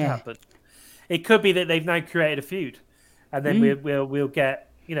 That could happen. It could be that they've now created a feud, and then we'll get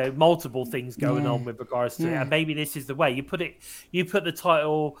multiple things going on with regards to it. And maybe this is the way you put the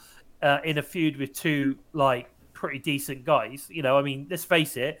title in a feud with two like pretty decent guys. I mean, let's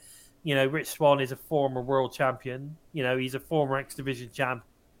face it. Rich Swann is a former world champion. He's a former X Division champ.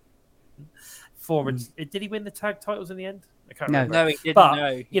 Did he win the tag titles in the end? I can't remember. No, he didn't.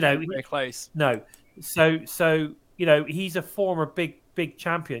 But, he was very close. No. So he's a former big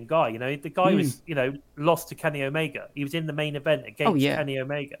champion guy. The guy was lost to Kenny Omega. He was in the main event against Kenny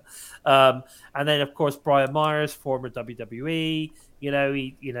Omega. And then of course Brian Myers, former WWE.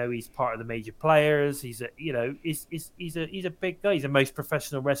 He's part of the major players. He's a big guy. He's the most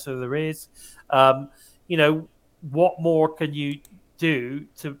professional wrestler there is. What more can you do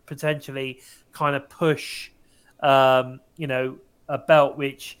to potentially kind of push a belt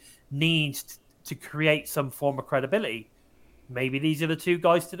which needs to create some form of credibility? Maybe these are the two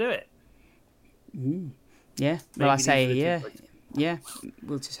guys to do it. Yeah. Well, I say, yeah.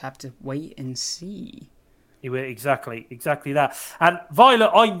 We'll just have to wait and see. Exactly that. And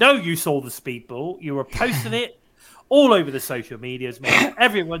Violet, I know you saw the speedball. You were posting it all over the social medias, making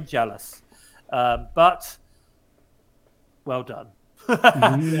everyone jealous. But well done.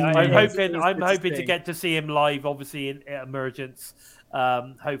 I'm hoping to get to see him live, obviously in Emergence.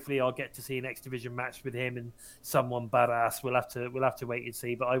 Hopefully, I'll get to see an X Division match with him and someone badass. We'll have to wait and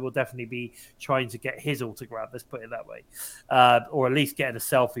see. But I will definitely be trying to get his autograph. Let's put it that way, or at least getting a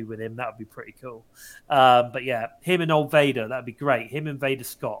selfie with him. That would be pretty cool. But yeah, him and old Vader, that'd be great. Him and Vader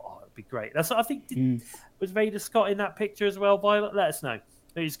Scott, that'd be great. Was Vader Scott in that picture as well? Violet, let us know.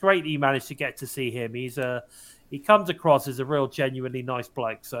 It's great that you managed to get to see him. He comes across as a real genuinely nice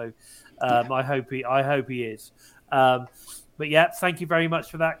bloke. So I hope he is. But yeah, thank you very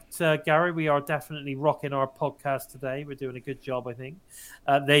much for that, Gary. We are definitely rocking our podcast today. We're doing a good job, I think.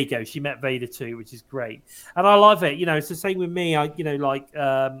 There you go. She met Vader too, which is great, and I love it. It's the same with me. I'd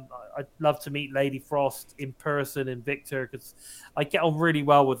love to meet Lady Frost in person and Victor because I get on really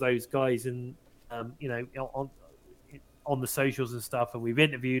well with those guys, and on the socials and stuff, and we've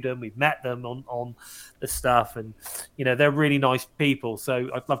interviewed them, we've met them on the stuff, and they're really nice people. So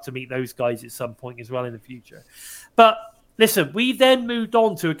I'd love to meet those guys at some point as well in the future. But listen, we then moved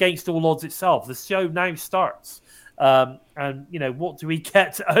on to Against All Odds itself. The show now starts, and what do we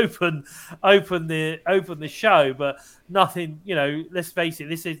get to open the show? But nothing. Let's face it.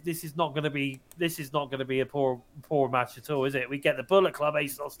 This is not going to be a poor match at all, is it? We get the Bullet Club,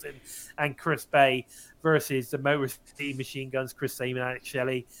 Ace Austin and Chris Bay versus the Motor City Machine Guns, Chris Sabin and Alex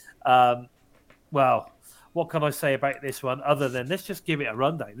Shelley. Well, what can I say about this one other than let's just give it a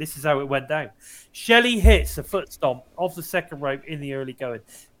rundown? This is how it went down. Shelley hits a foot stomp off the second rope in the early going.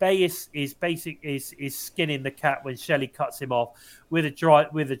 Bay is skinning the cat when Shelley cuts him off with a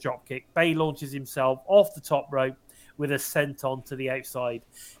drop kick. Bay launches himself off the top rope with a senton to the outside,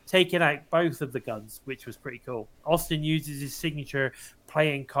 taking out both of the guns, which was pretty cool. Austin uses his signature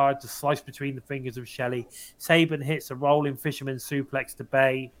playing card to slice between the fingers of Shelley. Sabin hits a rolling fisherman suplex to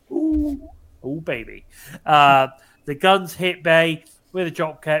Bay. Oh, baby. The guns hit Bay with a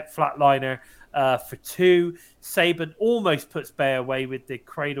dropkick flatliner for 2. Sabin almost puts Bay away with the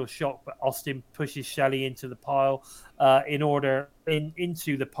cradle shock, but Austin pushes Shelley into the pile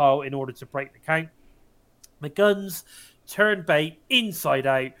into the pile in order to break the count. The guns turn Bay inside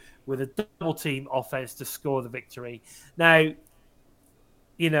out with a double team offense to score the victory. Now,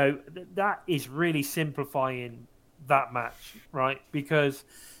 that is really simplifying that match, right? Because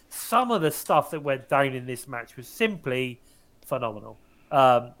some of the stuff that went down in this match was simply phenomenal.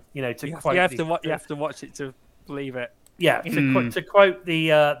 You know, to You quote have to watch it to believe it. yeah, to quote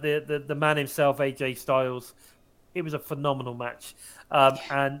the man himself, AJ Styles, it was a phenomenal match.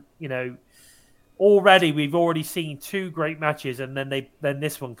 And you know, already we've already seen 2 great matches, and then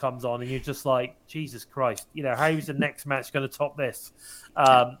this one comes on, and you're just like, Jesus Christ, you know, how's the next match going to top this?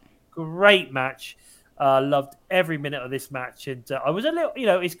 Great match. Loved every minute of this match, and I was a little, you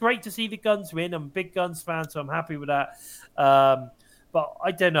know, it's great to see the Guns win. I'm a big Guns fan, so I'm happy with that. But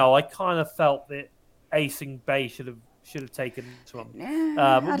I don't know, I kind of felt that Ace and Bay should have taken this one.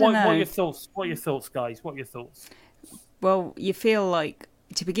 What are your thoughts? What are your thoughts, guys? What are your thoughts? Well, you feel like,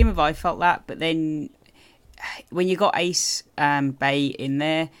 to begin with, I felt that, but then when you got Ace and Bay in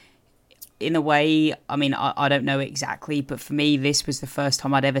there, in a way, I mean, I don't know exactly, but for me, this was the first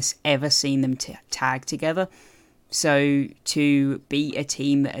time I'd ever seen them tag together. So to beat a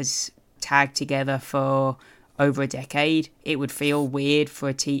team that has tagged together for over a decade, it would feel weird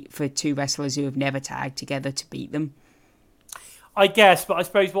for 2 wrestlers who have never tagged together to beat them. I guess, but I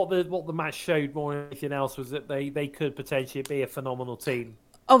suppose what the match showed more than anything else was that they could potentially be a phenomenal team.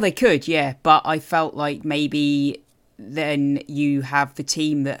 Oh, they could, yeah, but I felt like maybe then you have the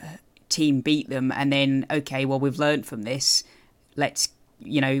team beat them, and then, okay, well, we've learned from this, let's,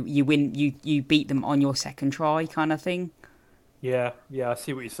 you know, you win, you beat them on your second try, kind of thing. Yeah, I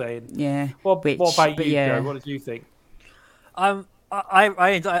see what you're saying. Yeah. What about you, Joe? What did you think? I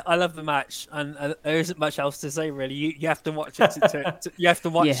love the match, and there isn't much else to say really. You have to watch it you have to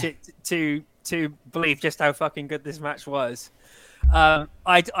watch it to believe just how fucking good this match was.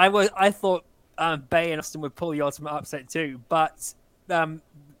 I thought Bay and Austin would pull the ultimate upset too, but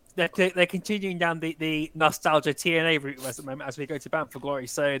they're continuing down the nostalgia TNA route at the moment as we go to Bound for Glory.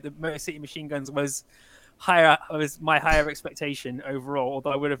 So the Motor City Machine Guns was my higher expectation overall,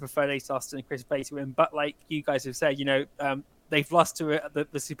 although I would have preferred Ace Austin and Chris Bay to win. But like you guys have said, you know, they've lost to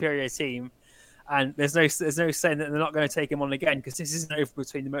the superior team, and there's no saying that they're not going to take him on again, because this isn't over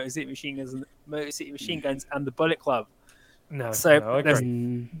between the Motor City Machine Guns and the Bullet Club. No, so I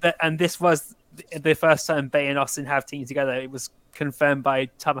agree. And this was the first time Bay and Austin have teamed together. It was confirmed by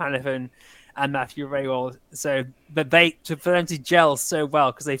Tom Hannafin and Matthew Raywell. So for them to gel so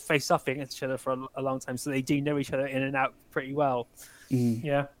well, because they faced off against each other for a long time, so they do know each other in and out pretty well.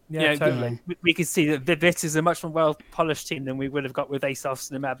 Yeah, totally. We can see that this is a much more well polished team than we would have got with Ace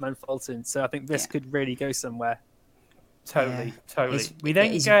Austin and Madman Fulton. So I think this could really go somewhere. Totally. We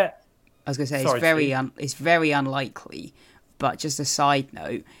I was going to say, sorry, it's very unlikely. But just a side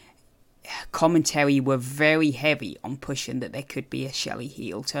note, commentary were very heavy on pushing that there could be a Shelley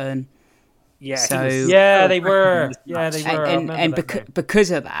heel turn. Yeah, so they were. And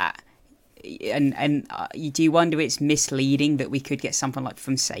because of that, and do you wonder it's misleading that we could get something like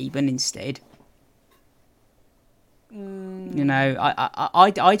from Saban instead? You know,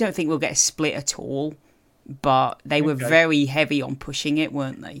 I don't think we'll get a split at all, but they were very heavy on pushing it,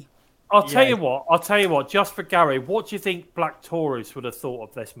 weren't they? I'll tell you what. Just for Gary, what do you think Black Taurus would have thought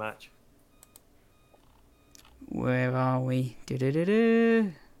of this match? Where are we?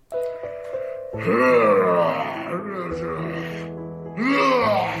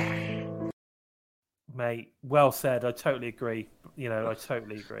 Mate, well said. I totally agree. You know, I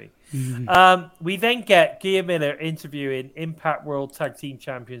totally agree. We then get Gia Miller interviewing Impact World Tag Team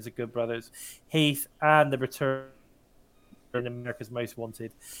Champions, the Good Brothers, Heath, and the return in America's Most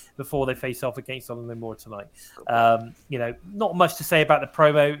Wanted before they face off against Honor More tonight. You know, not much to say about the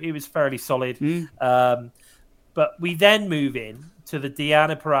promo. It was fairly solid. But we then move in to the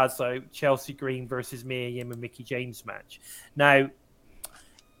Deanna Purrazzo, Chelsea Green versus Mia Yim and Mickie James match. Now,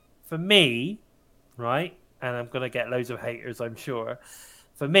 for me, right, and I'm going to get loads of haters, I'm sure.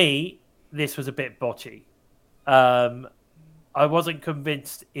 For me, this was a bit botchy. I wasn't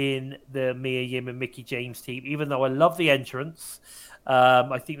convinced in the Mia Yim and Mickie James team, even though I love the entrance.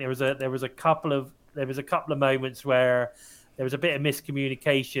 I think there was a couple of moments where there was a bit of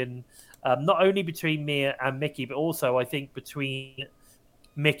miscommunication, not only between Mia and Mickie, but also I think between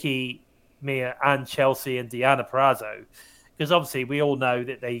Mickie, Mia, and Chelsea and Deanna Purrazzo, because obviously we all know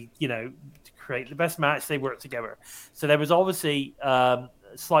that they, you know, to create the best match, they work together. So there was obviously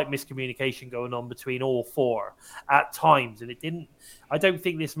slight miscommunication going on between all four at times, and I don't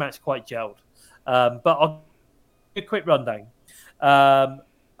think this match quite gelled. But I'll give a quick rundown.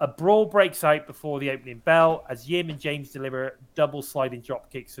 A brawl breaks out before the opening bell as Yim and James deliver double sliding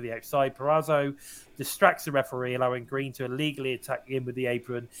drop kicks to the outside. Purrazzo distracts the referee, allowing Green to illegally attack Yim with the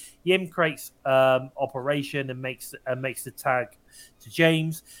apron. Yim creates operation and makes the tag to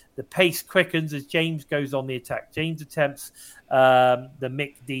James. The pace quickens as James goes on the attack. James attempts the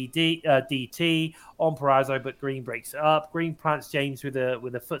Mick DT on Purrazzo, but Green breaks it up. Green plants James with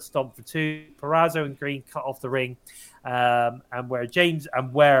a foot stomp for 2. Purrazzo and Green cut off the ring, and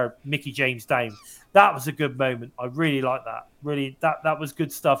wear Mickey James down. That was a good moment. I really like that. Really, that was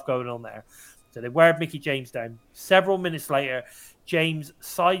good stuff going on there. So they wear Mickey James down. Several minutes later, James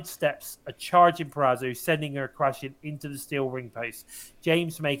sidesteps a charging Purrazzo, sending her crashing into the steel ring post.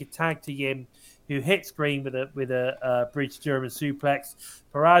 James make a tag to Yim, who hits Green with a bridge German suplex.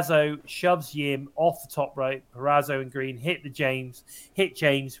 Purrazzo shoves Yim off the top rope. Purrazzo and Green hit James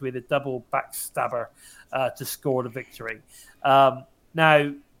with a double backstabber to score the victory. Now,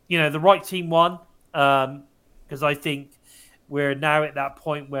 the right team won, because I think we're now at that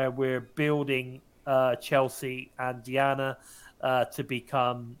point where we're building Chelsea and Diana to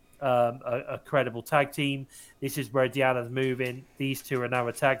become a credible tag team. This is where Diana's moving. These two are now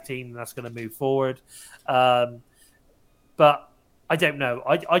a tag team, and that's going to move forward. But I don't know.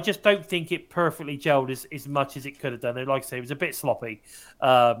 I just don't think it perfectly gelled as much as it could have done. And like I say, it was a bit sloppy.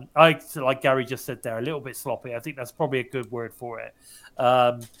 Like Gary just said there, a little bit sloppy. I think that's probably a good word for it.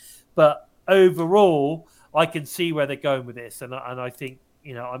 But overall, I can see where they're going with this, and I think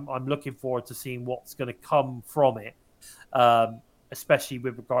I'm looking forward to seeing what's going to come from it, especially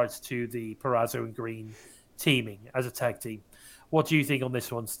with regards to the Purrazzo and Green teaming as a tag team. What do you think on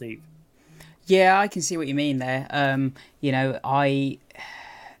this one, Steve? Yeah, I can see what you mean there. I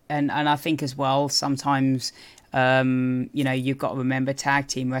think as well, sometimes, you've got to remember tag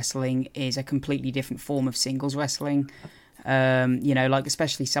team wrestling is a completely different form of singles wrestling.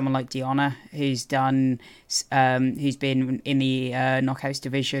 Especially someone like Diana, who's been in the Knockouts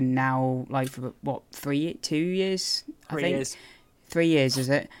division now, for 2 years? 3 years. 3 years, is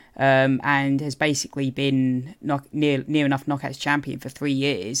it? And has basically been near enough Knockouts champion for 3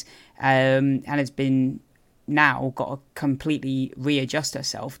 years, and has been now got to completely readjust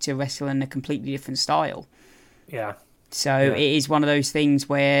herself to wrestle in a completely different style. Yeah. So it is one of those things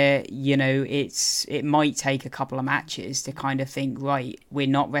where, it might take a couple of matches to kind of think, right, we're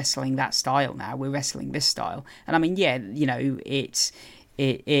not wrestling that style now, we're wrestling this style. And I mean,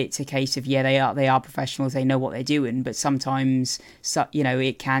 it's a case of, they are professionals, they know what they're doing, but sometimes,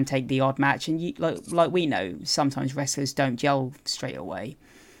 it can take the odd match. And like we know, sometimes wrestlers don't gel straight away.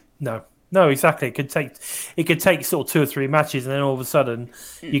 No, exactly. It could take sort of 2 or 3 matches, and then all of a sudden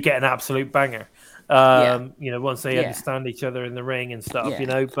you get an absolute banger. Once they understand each other in the ring and stuff,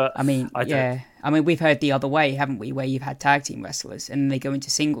 but I mean, we've heard the other way, haven't we, where you've had tag team wrestlers and they go into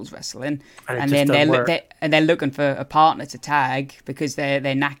singles wrestling, and then they're looking for a partner to tag because they're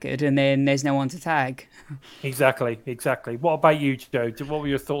knackered, and then there's no one to tag. Exactly. What about you, Joe? What were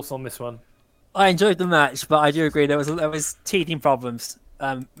your thoughts on this one? I enjoyed the match, but I do agree there was teething problems.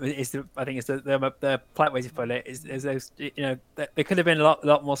 I think it's the polite way to put it. Is those, they could have been a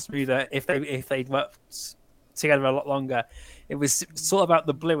lot more smoother if they'd worked together a lot longer. It was sort of out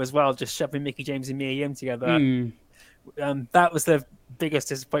the blue as well, just shoving Mickey James and Mia Yim together. That was the biggest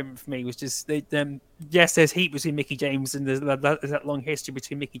disappointment for me. Was just yes, there's heat between Mickey James, and there's that long history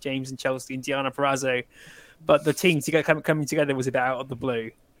between Mickey James and Chelsea and Diana Purrazzo, but the team coming together was a bit out of the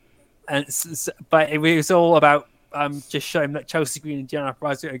blue, but it was all about. Just showing that Chelsea Green and Diana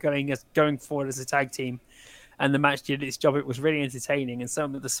Purrazzo are going forward as a tag team, and the match did its job. It was really entertaining, and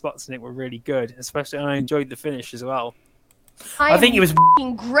some of the spots in it were really good. Especially, and I enjoyed the finish as well. I think it was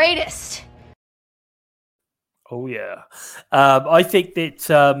greatest. Oh yeah, I think that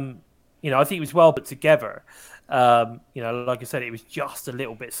I think it was well put together. Like I said, it was just a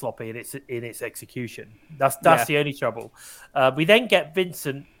little bit sloppy in its execution. That's the only trouble. We then get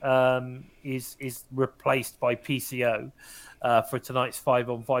Vincent is replaced by PCO for tonight's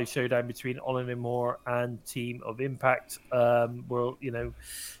 5-on-5 showdown between Oliver Moore and Team of Impact.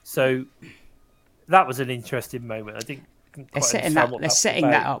 So that was an interesting moment. I think they're setting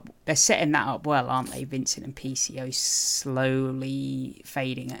that up well, aren't they? Vincent and PCO slowly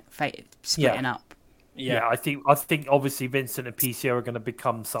splitting up. Yeah, I think obviously Vincent and PCO are going to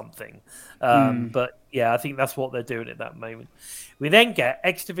become something. But yeah, I think that's what they're doing at that moment. We then get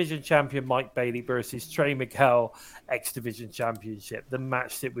X Division champion Mike Bailey versus Trey Miguel X Division Championship, the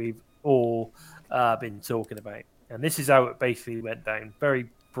match that we've all been talking about. And this is how it basically went down. Very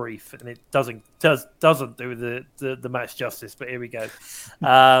brief, and it doesn't do the match justice, but here we go.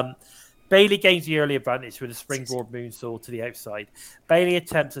 Bailey gains the early advantage with a springboard moonsault to the outside. Bailey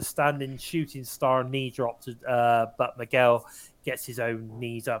attempts a standing shooting star knee drop, but Miguel gets his own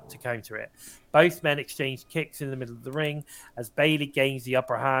knees up to counter it. Both men exchange kicks in the middle of the ring. As Bailey gains the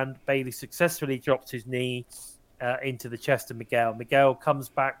upper hand, Bailey successfully drops his knee into the chest of Miguel. Miguel comes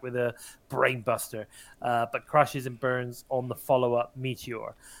back with a brainbuster, but crashes and burns on the follow-up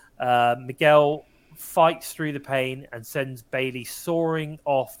Meteor. Miguel fights through the pain and sends Bailey soaring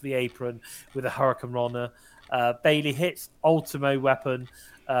off the apron with a Hurricane Rana. Bailey hits Ultimo Weapon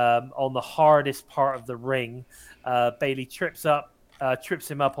on the hardest part of the ring. Bailey trips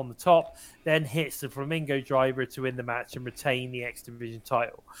him up on the top, then hits the Flamingo Driver to win the match and retain the X Division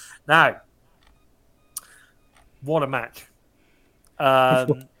title. Now, what a match.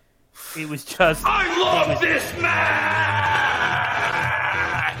 It was just... I love this match!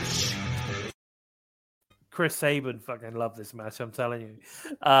 Chris Sabin fucking loved this match, I'm telling you.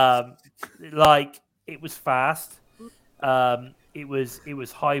 It was fast. It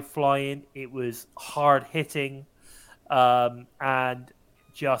was high flying. It was hard hitting, and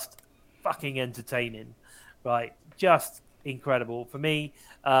just fucking entertaining. Right, just incredible for me.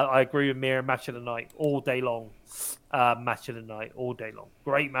 I agree with Mir. Match of the night all day long. Match of the night all day long.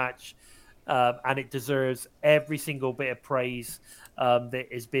 Great match, and it deserves every single bit of praise that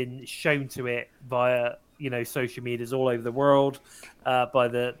has been shown to it via social medias all over the world, by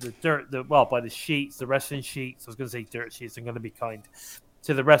the sheets, the wrestling sheets. I was going to say dirt sheets. I'm going to be kind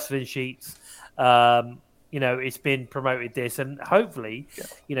to the wrestling sheets. It's been promoted this, and hopefully,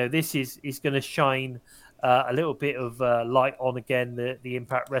 this is going to shine a little bit of light on again the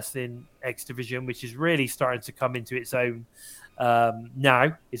Impact Wrestling X Division, which is really starting to come into its own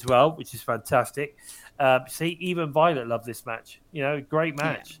now as well, which is fantastic. See, even Violet loved this match. Great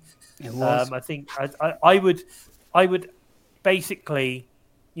match. Yeah, it was. I think I would basically,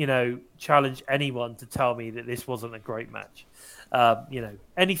 challenge anyone to tell me that this wasn't a great match.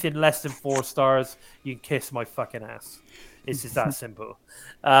 Anything less than 4 stars, you can kiss my fucking ass. It's just that simple.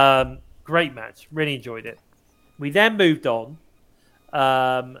 Great match. Really enjoyed it. We then moved on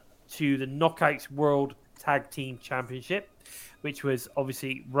to the Knockouts World Tag Team Championship, which was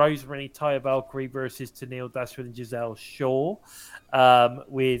obviously Rosemary, Taya Valkyrie versus Tenille Dashwood and Giselle Shaw,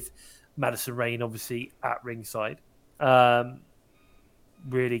 with Madison Rayne obviously at ringside.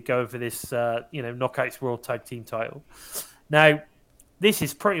 Really going for this, Knockouts World Tag Team title. Now, this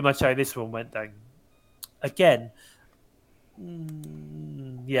is pretty much how this one went down. Again,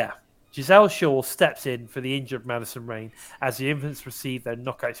 Giselle Shaw steps in for the injured Madison Rayne as the Infants receive their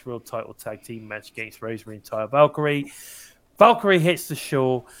Knockouts World Title Tag Team match against Rosemary and Taya Valkyrie. Valkyrie hits the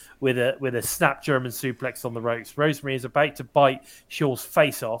Shaw with a snap German suplex on the ropes. Rosemary is about to bite Shaw's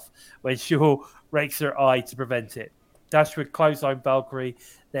face off when Shaw rakes her eye to prevent it. Dashwood clothesline Valkyrie,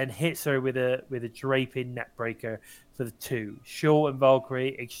 then hits her with a draping neckbreaker for the 2. Shaw and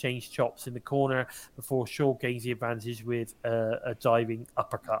Valkyrie exchange chops in the corner before Shaw gains the advantage with a diving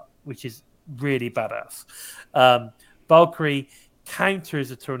uppercut, which is really badass. Valkyrie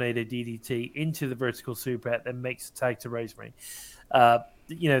counters a tornado DDT into the vertical suplex, then makes a tag to Rosemary.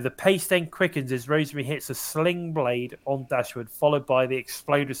 The pace then quickens as Rosemary hits a sling blade on Dashwood, followed by the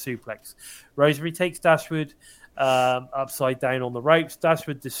exploder suplex. Rosemary takes Dashwood upside down on the ropes.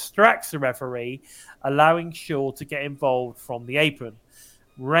 Dashwood distracts the referee, allowing Shaw to get involved from the apron.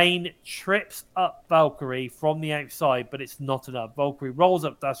 Rayne trips up Valkyrie from the outside, but it's not enough. Valkyrie rolls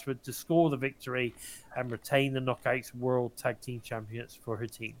up Dashwood to score the victory and retain the Knockouts World Tag Team Champions for her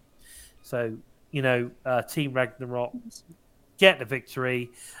team. So, Team Ragnarok get the victory.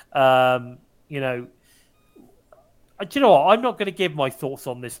 Do you know what? I'm not going to give my thoughts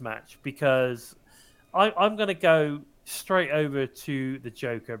on this match because I'm going to go straight over to the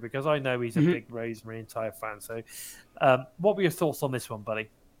Joker because I know he's a big Rosemary and Taya fan. So, what were your thoughts on this one, buddy?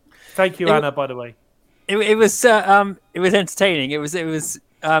 Thank you, Anna. By the way, it was entertaining. It was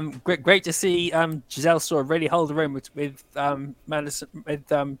great to see Giselle Shaw really hold the room with Madison, with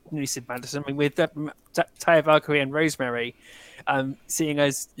Taya Valkyrie and Rosemary. Seeing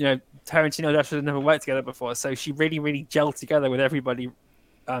as Tarantino and Dashwood had never worked together before, so she really gelled together with everybody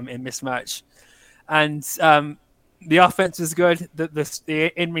in this match. And the offense was good.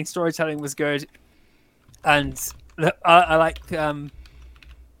 The in-ring storytelling was good, and I like the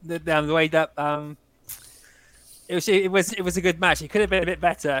way that it was a good match. It could have been a bit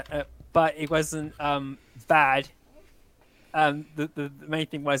better, but it wasn't bad. The main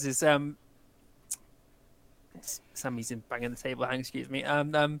thing was Sammy's banging the table. Excuse me.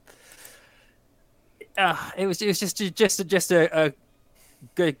 It was just a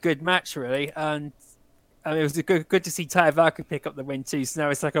good match, really, and it was good to see Taya Valkyrie pick up the win too. So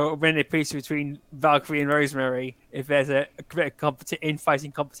now it's like a winning piece between Valkyrie and Rosemary. If there's a bit of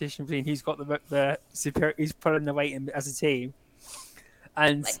infighting competition between who's got the superior, who's pulling the weight in, as a team,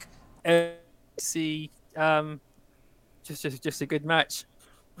 and Like, see, just a good match.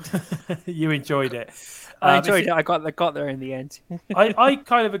 You enjoyed it. I enjoyed it. I got there in the end. I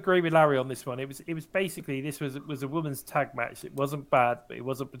kind of agree with Larry on this one. It was basically this was a women's tag match. It wasn't bad, but it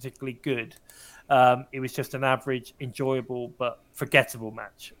wasn't particularly good. It was just an average, enjoyable but forgettable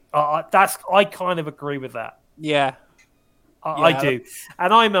match. I kind of agree with that. Yeah. I do,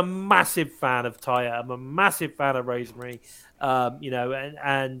 and I'm a massive fan of Taya. I'm a massive fan of Rosemary.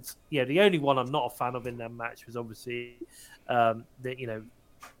 And the only one I'm not a fan of in that match was obviously the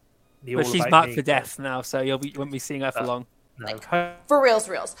But All she's About marked Me for girl. death now, so you won't be seeing her for long. No, for reals.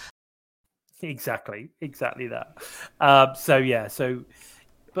 exactly that.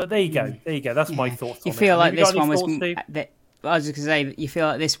 But there you go. That's my thoughts. You on feel it. like Have you this got any one was. thoughts, Steve? I was just gonna say that you feel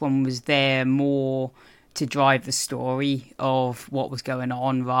like this one was there more to drive the story of what was going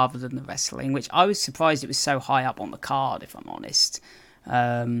on rather than the wrestling, which I was surprised it was so high up on the card, if I'm honest.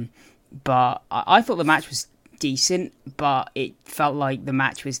 But I thought the match was decent, but it felt like the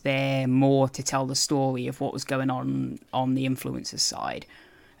match was there more to tell the story of what was going on the influencer side.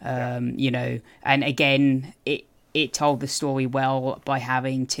 And again, it told the story well by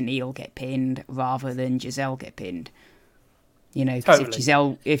having Tenille get pinned rather than Giselle get pinned. Because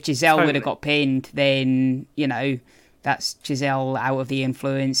if Giselle would have got pinned, then that's Giselle out of the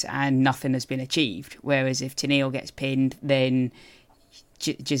influence and nothing has been achieved. Whereas if Tenille gets pinned, then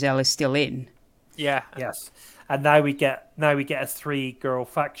Giselle is still in. Yeah. Yes. And now we get a 3-girl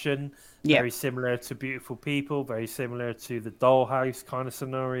faction, very similar to Beautiful People, very similar to the Dollhouse kind of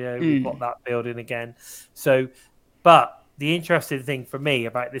scenario. We've got that building again. So, but the interesting thing for me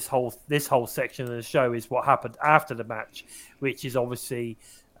about this whole section of the show is what happened after the match, which is obviously,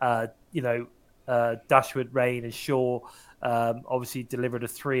 Dashwood, Rain, and Shaw obviously delivered a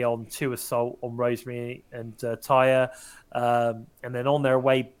 3-on-2 assault on Rosemary and Taya, and then on their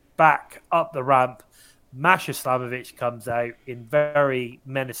way back up the ramp, Masha Slamovich comes out in very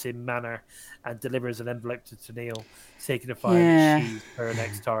menacing manner and delivers an envelope to Tenille, signifying she's her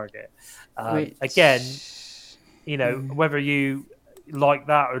next target. Again, whether you like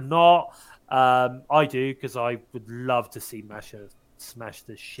that or not, I do, because I would love to see Masha smash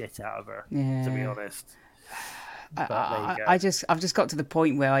the shit out of her, to be honest. I've just got to the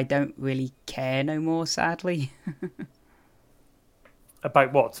point where I don't really care no more, sadly.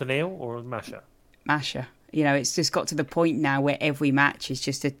 About what, Tenille or Masha? Masha. It's just got to the point now where every match is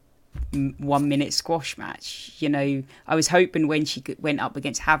just a 1-minute squash match. I was hoping when she went up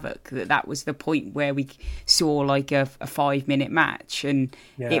against Havoc that was the point where we saw like a 5-minute match, and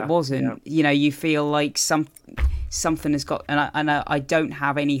it wasn't. You feel like something has got, and I don't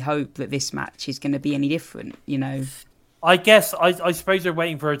have any hope that this match is going to be any different. I guess I suppose they're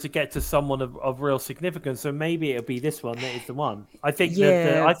waiting for her to get to someone of real significance, so maybe it'll be this one that is the one. I think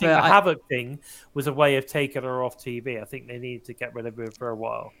the Havoc thing was a way of taking her off TV. I think they needed to get rid of her for a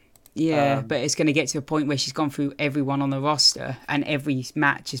while. Yeah, but it's going to get to a point where she's gone through everyone on the roster, and every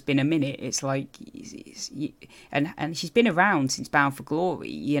match has been a minute. It's like, and she's been around since Bound for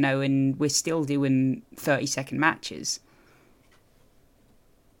Glory, and we're still doing 30-second matches.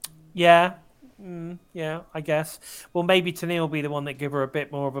 Yeah. I guess. Well, maybe Tenille will be the one that give her a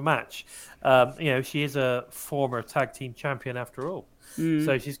bit more of a match. She is a former tag team champion after all,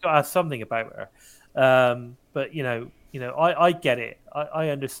 so she's got to have something about her. But I get it. I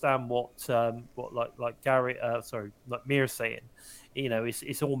understand what like Gary, like Mir's saying.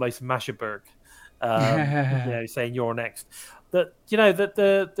 It's almost Mashaberg, saying you're next.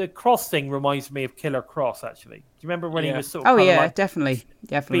 The Cross thing reminds me of Killer Cross. Actually, do you remember when he was sort of? Oh yeah, like definitely.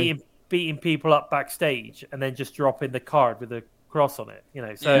 Beating people up backstage and then just dropping the card with a cross on it, it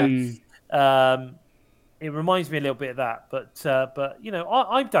reminds me a little bit of that, but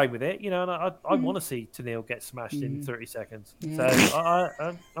I'm down with it, and I want to see Tenille get smashed in 30 seconds, so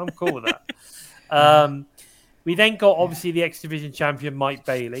I'm cool with that. We then got obviously the X Division champion Mike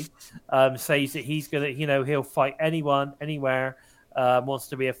Bailey, says that he's gonna, he'll fight anyone, anywhere, wants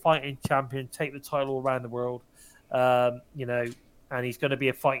to be a fighting champion, take the title around the world, and he's going to be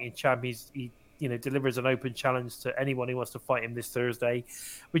a fighting champ. He delivers an open challenge to anyone who wants to fight him this Thursday,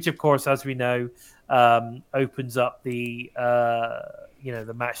 which of course, as we know, opens up the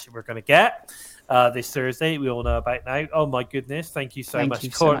the match that we're going to get this Thursday. We all know about now. Oh my goodness! Thank you so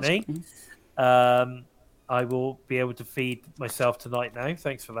much, Courtney. I will be able to feed myself tonight now.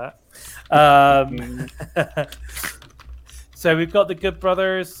 Thanks for that. So we've got the Good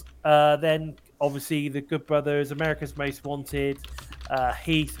Brothers. Then obviously the Good Brothers, America's Most Wanted,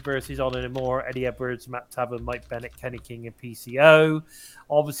 Heath versus Honor and More, Eddie Edwards, Matt Taven, Mike Bennett, Kenny King, and PCO.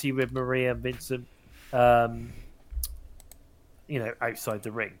 Obviously with Maria and Vincent. outside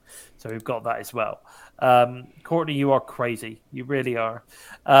the ring. So we've got that as well. Courtney, you are crazy. You really are.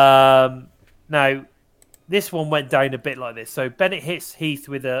 Now, this one went down a bit like this. So Bennett hits Heath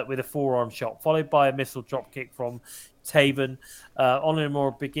with a forearm shot, followed by a missile drop kick from Taven. Honor and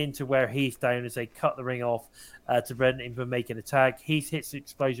Moore begin to wear Heath down as they cut the ring off to prevent him from making a tag. Heath hits the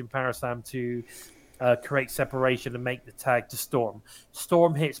explosion power slam to create separation and make the tag to Storm.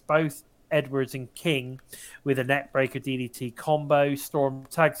 Storm hits both Edwards and King with a neckbreaker DDT combo. Storm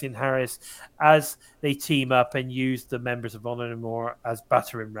tags in Harris as they team up and use the members of Honor and More as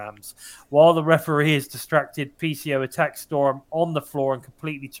battering rams. While the referee is distracted, PCO attacks Storm on the floor and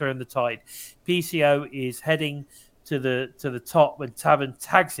completely turn the tide. PCO is heading to the top when Taven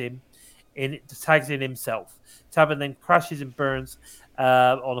tags in himself. Taven then crashes and burns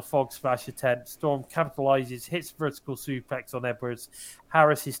on a fog splash attempt. Storm capitalizes, hits vertical suplex on Edwards.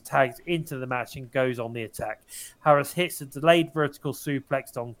 Harris is tagged into the match and goes on the attack. Harris hits a delayed vertical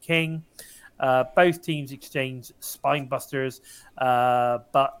suplex on King. Both teams exchange spine busters,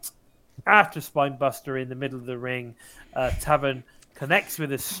 but after spine buster in the middle of the ring, Taven connects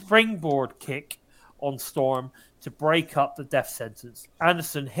with a springboard kick on Storm to break up the death sentence.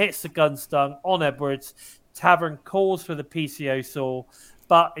 Anderson hits the gun stung on Edwards. Taven calls for the PCO saw,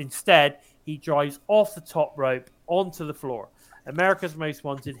 but instead he drives off the top rope onto the floor. America's Most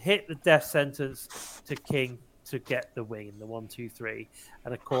Wanted hit the death sentence to King to get the win, the 1-2-3.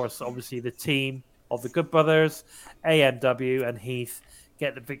 And of course, obviously the team of the Good Brothers, AMW and Heath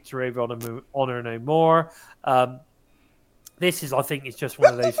get the victory over Honor No More. This is, I think, it's just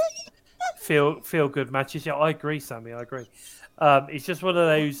one of those feel good matches. Yeah, I agree, Sammy. I agree. It's just one of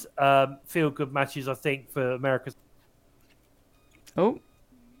those feel good matches, I think, for America's. Oh.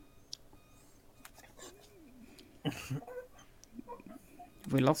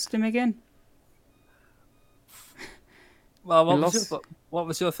 We lost him again. Well, what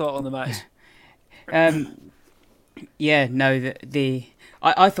was your thought on the match? Yeah, no,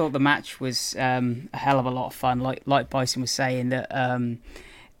 I thought the match was a hell of a lot of fun. Like Bison was saying, that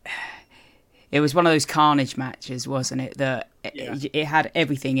it was one of those carnage matches, wasn't it? That it had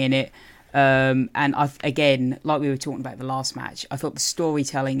everything in it. And again, like we were talking about the last match, I thought the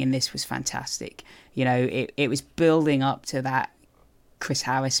storytelling in this was fantastic. It was building up to that Chris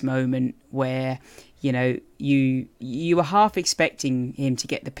Harris moment where, you were half expecting him to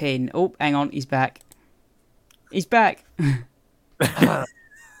get the pin. Oh, hang on, he's back. He's back. I'm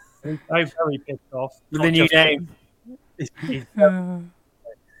very pissed off. With the new name.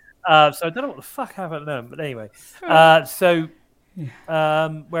 So I don't know what the fuck happened then, but anyway. Where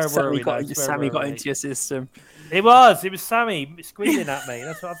were we? Sammy got into your system. It was Sammy squeezing at me.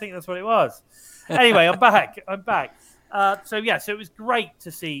 I think that's what it was. Anyway, I'm back. So it was great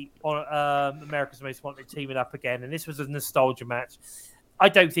to see America's Most Wanted teaming up again, and this was a nostalgia match. I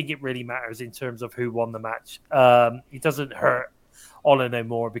don't think it really matters in terms of who won the match. It doesn't hurt Honor No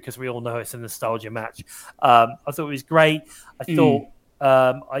More because we all know it's a nostalgia match. I thought it was great. I thought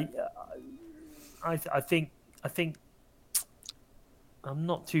I think I'm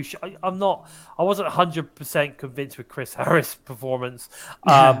not too sure. I wasn't 100% convinced with Chris Harris' performance.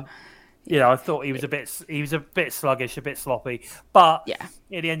 I thought he was a bit sluggish, a bit sloppy. But at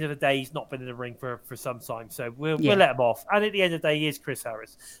the end of the day, he's not been in the ring for some time, so we'll let him off. And at the end of the day, he is Chris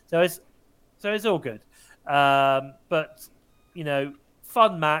Harris, so it's all good. But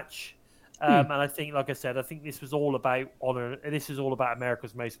fun match. And I think, like I said, this was all about honor. This is all about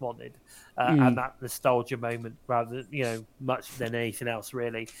America's Most Wanted and that nostalgia moment, rather than much than anything else,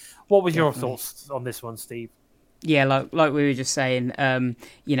 really. What was your thoughts on this one, Steve? Yeah, like we were just saying,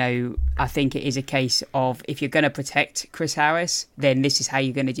 I think it is a case of if you're going to protect Chris Harris, then this is how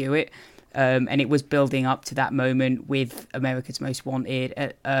you're going to do it. And it was building up to that moment with America's Most Wanted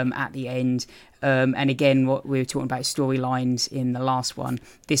at the end. And again, what we were talking about storylines in the last one,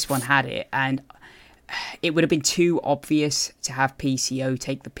 this one had it. And it would have been too obvious to have PCO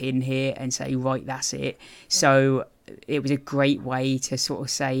take the pin here and say, right, that's it. So it was a great way to sort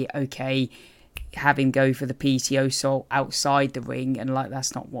of say, okay, have him go for the PCO salt outside the ring, and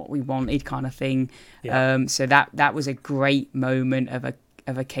that's not what we wanted, kind of thing. Yeah. So that was a great moment of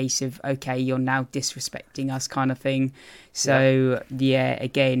a case of, okay, you're now disrespecting us, kind of thing. So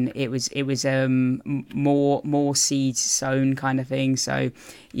again, it was more seeds sown, kind of thing. So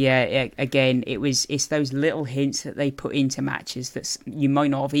again, it's those little hints that they put into matches that you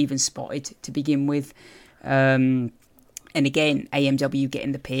might not have even spotted to begin with. And again, AMW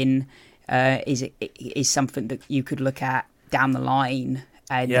getting the pin is something that you could look at down the line,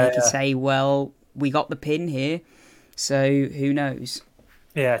 and you could say, well, we got the pin here, so who knows?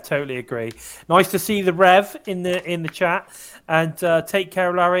 Yeah, totally agree. Nice to see the Rev in the chat, and take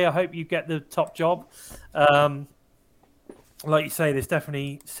care, Larry. I hope you get the top job. Like you say, there's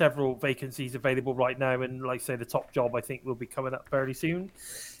definitely several vacancies available right now, and like I say, the top job I think will be coming up fairly soon.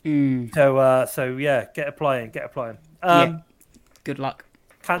 So yeah, get applying. Yeah. Good luck.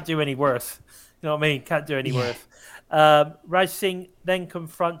 Can't do any worse. You know what I mean? Can't do any worse. Raj Singh then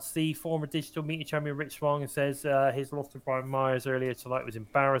confronts the former digital media champion Rich Swan and says his loss to Brian Myers earlier tonight was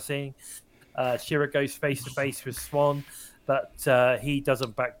embarrassing. Shira goes face to face with Swan, but he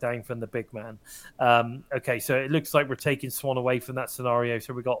doesn't back down from the big man. Okay, so it looks like we're taking Swan away from that scenario.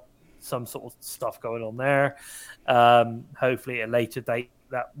 So we got some sort of stuff going on there. Hopefully at a later date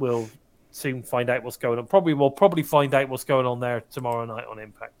that will soon find out what's going on. We'll probably find out what's going on there tomorrow night on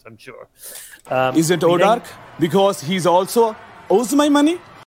Impact, I'm sure. Is it Odark? Because he's also owes my money?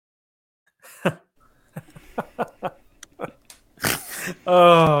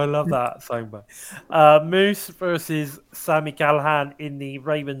 Oh, I love that soundbite. Moose versus Sami Callihan in the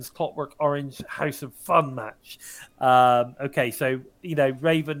Ravens Clockwork Orange House of Fun match. Okay, so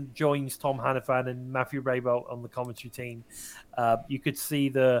Raven joins Tom Hannafan and Matthew Raybould on the commentary team. You could see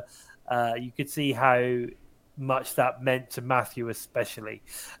how much that meant to Matthew, especially.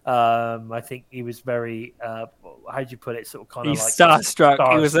 I think he was very how do you put it? Sort of kind of He's like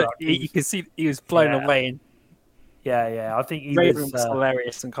starstruck. He was. starstruck. You can see he was blown away. Yeah. I think he Raven was was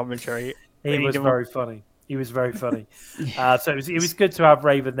hilarious in commentary. He was very funny. So it was good to have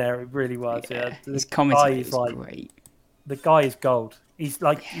Raven there. It really was. Yeah. His commentary is great. The guy is gold. He's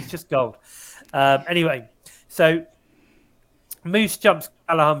just gold. Anyway, so Moose jumps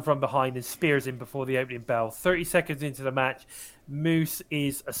Callihan from behind and spears him before the opening bell. 30 seconds into the match, Moose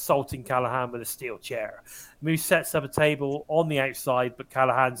is assaulting Callihan with a steel chair. Moose sets up a table on the outside, but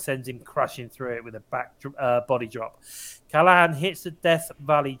Callihan sends him crashing through it with a body drop. Callihan hits the Death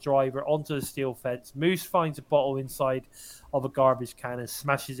Valley driver onto the steel fence. Moose finds a bottle inside of a garbage can and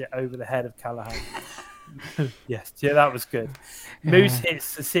smashes it over the head of Callihan. Yes, yeah, that was good. Moose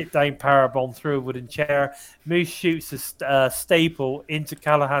hits the sit-down powerbomb through a wooden chair. Moose shoots a staple into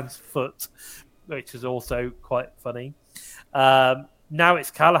Callahan's foot, which is also quite funny. Now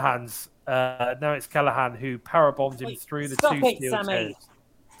it's Callihan who powerbombs him through the two steel chairs.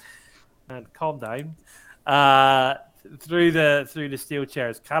 And calm down. Through the steel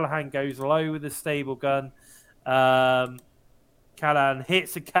chairs, Callihan goes low with the stable gun. Callihan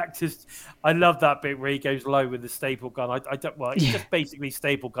hits a cactus. I love that bit where he goes low with the staple gun. He just basically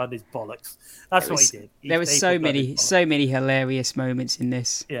staple gunned his bollocks. That's what he did. There were so many hilarious moments in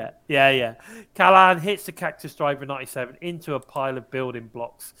this. Yeah. Callihan hits the cactus driver 97 into a pile of building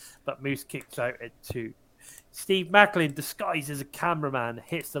blocks, but Moose kicks out at 2. Steve Macklin, disguised as a cameraman,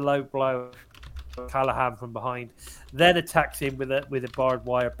 hits the low blow of Callihan from behind, then attacks him with a barbed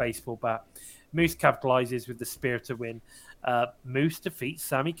wire baseball bat. Moose capitalizes with the spear to win. Moose defeats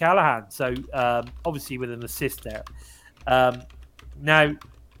Sami Callihan. So obviously with an assist there. Now,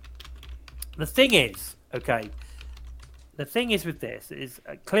 the thing is with this is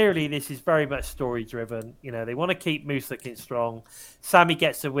clearly this is very much story driven. They want to keep Moose looking strong. Sami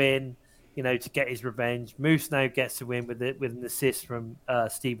gets a win, to get his revenge. Moose now gets a win with an assist from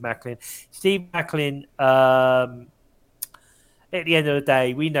Steve Macklin. Steve Macklin, at the end of the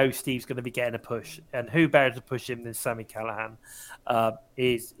day, we know Steve's going to be getting a push, and who better to push him than Sami Callihan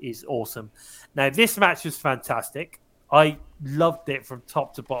is awesome. Now, this match was fantastic. I loved it from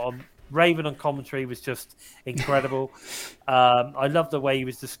top to bottom. Raven on commentary was just incredible. I love the way he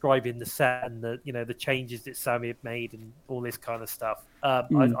was describing the set and the changes that Sami had made and all this kind of stuff.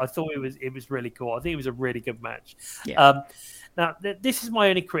 I thought it was really cool. I think it was a really good match. Yeah. Now, this is my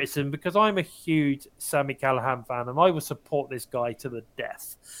only criticism because I'm a huge Sami Callihan fan and I will support this guy to the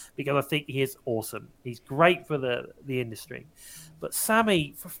death because I think he is awesome. He's great for the industry. But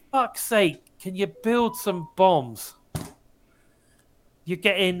Sami, for fuck's sake, can you build some bombs? You're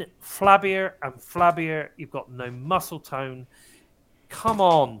getting flabbier and flabbier. You've got no muscle tone. Come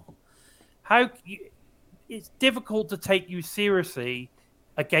on. It's difficult to take you seriously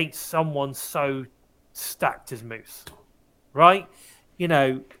against someone so stacked as Moose. Right?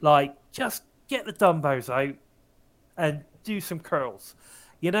 Just get the dumbbells out and do some curls.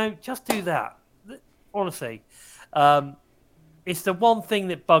 Just do that. Honestly. It's the one thing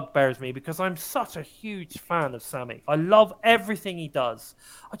that bugbears me because I'm such a huge fan of Sami. I love everything he does.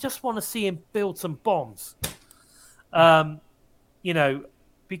 I just want to see him build some bombs.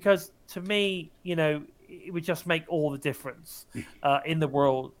 Because to me, it would just make all the difference in the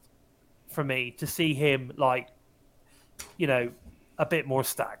world for me to see him a bit more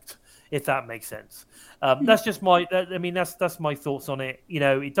stacked. if that makes sense. That's just that's my thoughts on it. You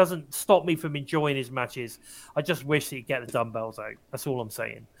know, it doesn't stop me from enjoying his matches. I just wish he'd get the dumbbells out. That's all I'm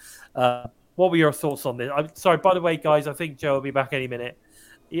saying. What were your thoughts on this? I'm sorry, by the way, guys, I think Joe will be back any minute.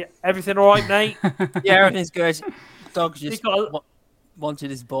 Yeah, everything all right, Nate? Yeah, everything's good. Dog's just wanted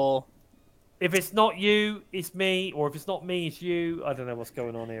his ball. If it's not you, it's me, or if it's not me, it's you. I don't know what's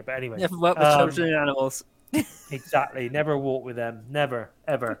going on here, but anyway. Never work with children and animals. Exactly. Never walk with them. Never,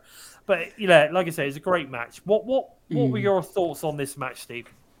 ever. But you know, like I say, it's a great match. What were your thoughts on this match, Steve?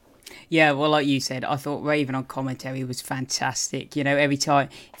 Yeah, well, like you said, I thought Raven on commentary was fantastic. You know, every time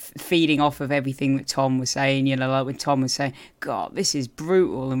feeding off of everything that Tom was saying. You know, like when Tom was saying, "God, this is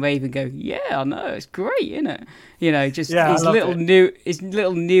brutal," and Raven go, "Yeah, I know, it's great, isn't it?" You know, just his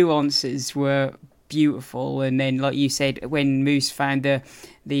little nuances were beautiful. And then, like you said, when Moose found the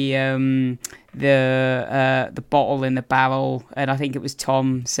bottle in the barrel, and I think it was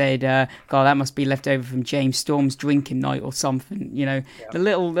Tom said, "God, that must be left over from James Storm's drinking night or something." You know, the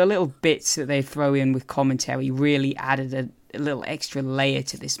little bits that they throw in with commentary really added a little extra layer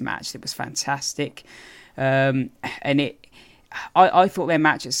to this match that was fantastic. And I thought their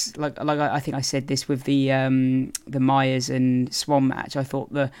matches, like I think I said this with the Myers and Swan match. I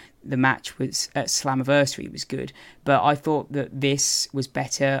thought the match was at Slammiversary was good, but I thought that this was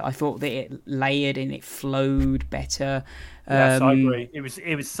better. I thought that it layered and it flowed better. Yes, I agree.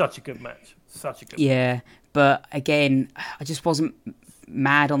 It was such a good match. Such a good match. But again, I just wasn't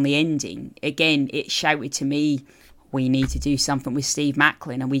mad on the ending. Again, it shouted to me, we need to do something with Steve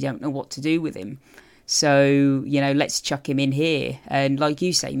Macklin, and we don't know what to do with him. So, you know, let's chuck him in here. And like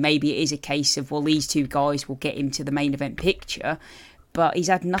you say, maybe it is a case of, well, these two guys will get him to the main event picture, but he's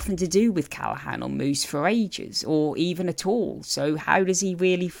had nothing to do with Callahan or Moose for ages, or even at all. So how does he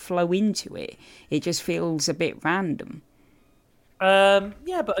really flow into it? It just feels a bit random.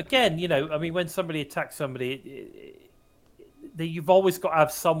 Yeah, but again, you know, I mean, when somebody attacks somebody, you've always got to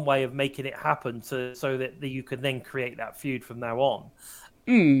have some way of making it happen so that you can then create that feud from now on.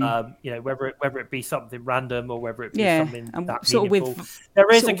 You know, whether it be something random or whether it be something that meaningful. There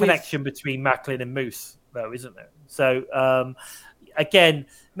is a connection between Macklin and Moose, though, isn't there? So, again,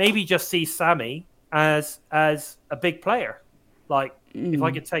 maybe just see Sammy as a big player. Like, if I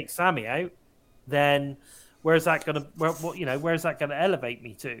could take Sammy out, then where's that going to elevate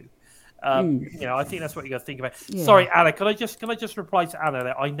me to? You know, I think that's what you got to think about. Yeah. Sorry, Anna, can I just reply to Anna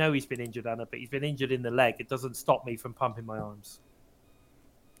that I know he's been injured, Anna, but he's been injured in the leg. It doesn't stop me from pumping my arms.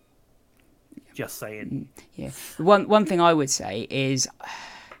 Just saying. Yeah. One thing I would say is,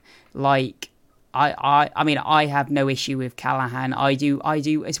 like, I mean, I have no issue with Callahan. I do.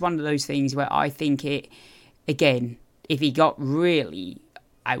 It's one of those things where I think it, again, if he got really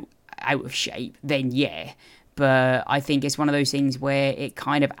out of shape, then yeah. But I think it's one of those things where it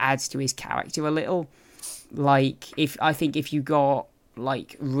kind of adds to his character a little. Like, if you got,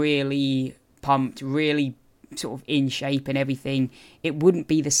 like, really pumped, really sort of in shape and everything, it wouldn't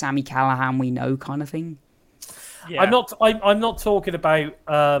be the Sami Callihan we know kind of thing. Yeah. I'm not talking about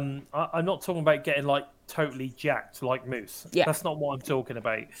I'm not talking about getting like totally jacked like Moose. Yeah. That's not what I'm talking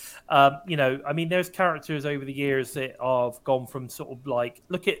about. You know, I mean, there's characters over the years that have gone from sort of like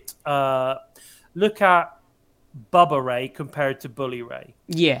look at Bubba Ray compared to Bully Ray.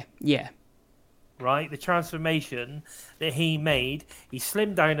 Yeah. Right, the transformation that he made, he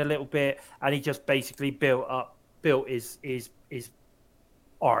slimmed down a little bit, and he just basically built his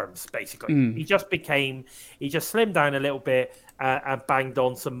arms. Basically, he just slimmed down a little bit and banged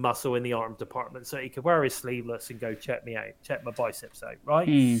on some muscle in the arm department, so he could wear his sleeveless and go check my biceps out. Right,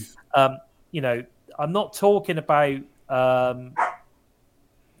 you know, I'm not talking about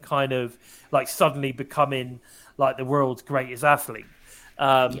kind of like suddenly becoming like the world's greatest athlete.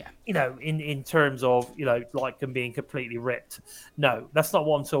 You know, in terms of, you know, like them being completely ripped. No, that's not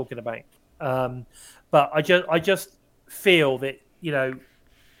what I'm talking about. But I just feel that, you know,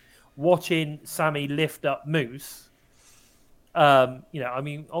 watching Sammy lift up Moose, you know, I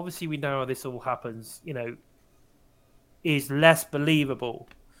mean, obviously we know how this all happens, you know, is less believable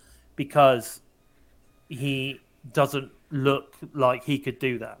because he doesn't look like he could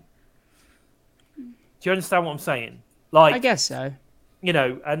do that. Do you understand what I'm saying? Like, I guess so. You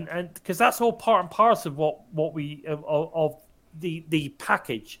know, and because that's all part and parcel of what we of the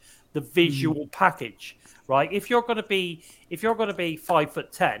package, the visual package, right? If you're going to be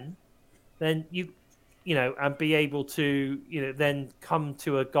 5'10", then you know, and be able to, you know, then come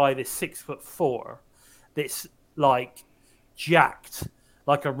to a guy that's 6'4", that's like jacked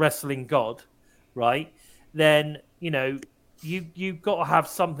like a wrestling god, right? Then, you know, you've got to have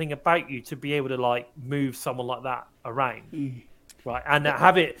something about you to be able to like move someone like that around. right? And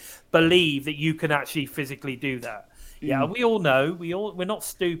have it believe that you can actually physically do that. Yeah, we all know. We're not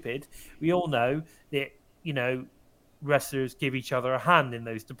stupid. We all know that wrestlers give each other a hand in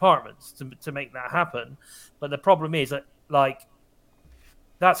those departments to make that happen. But the problem is that, like,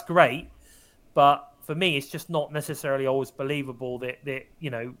 that's great, but for me, it's just not necessarily always believable that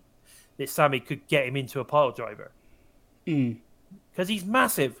Sammy could get him into a pile driver because he's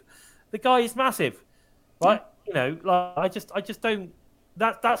massive. The guy is massive, right? I just don't.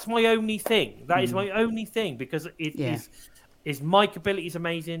 That's my only thing. That is my only thing because his mic ability is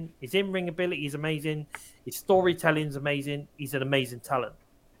amazing. His in-ring ability is amazing. His storytelling is amazing. He's an amazing talent.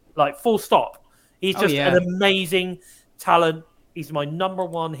 Like, full stop. He's just an amazing talent. He's my number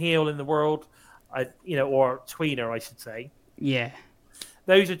one heel in the world, or tweener, I should say. Yeah.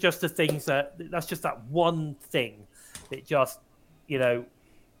 Those are just the things that's just that one thing that just,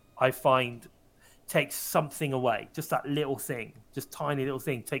 I find takes something away. Just that little thing, just tiny little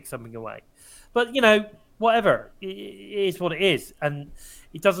thing takes something away. But, whatever, it is what it is. And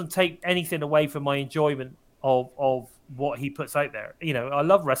it doesn't take anything away from my enjoyment of what he puts out there. I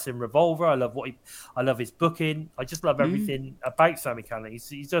love Wrestling Revolver. I love his booking. I just love everything about Sami Callihan.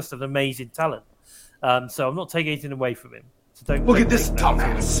 He's just an amazing talent. So I'm not taking anything away from him. So don't Look at this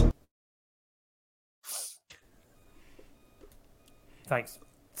dumbass. Thanks,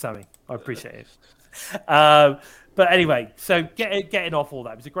 Sammy. I appreciate it. But anyway, so getting off all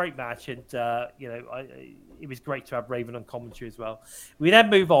that, it was a great match, and it was great to have Raven on commentary as well. We then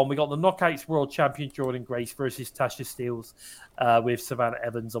move on. We got the Knockouts World Champion Jordynne Grace versus Tasha Steelz, with Savannah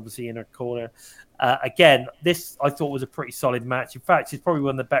Evans obviously in her corner. Again, this I thought was a pretty solid match. In fact, it's probably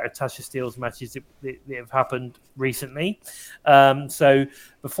one of the better Tasha Steelz matches that have happened recently. So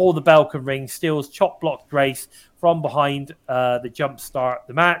before the bell can ring, Steelz chop blocked Grace from behind the jump start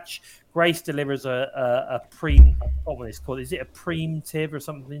the match. Grace delivers a what is it called? Is it a preemptive or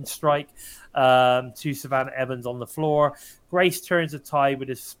something strike to Savannah Evans on the floor? Grace turns the tide with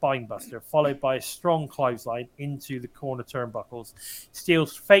a spine buster, followed by a strong clothesline into the corner turnbuckles.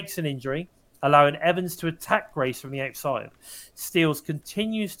 Steelz fakes an injury, allowing Evans to attack Grace from the outside. Steelz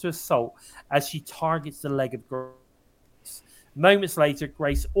continues to assault as she targets the leg of Grace. Moments later,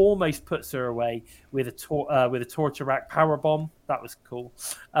 Grace almost puts her away with a torture rack powerbomb. That was cool.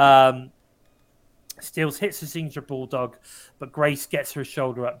 Steelz hits a signature bulldog, but Grace gets her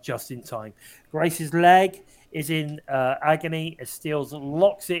shoulder up just in time. Grace's leg is in agony as Steelz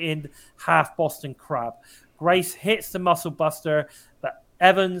locks it in half Boston Crab. Grace hits the muscle buster, but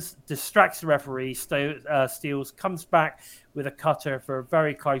Evans distracts the referee. Steelz comes back with a cutter for a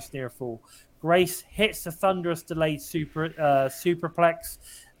very close near fall. Grace hits the thunderous delayed superplex,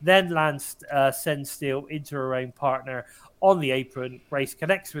 then sends Steele into her own partner on the apron. Grace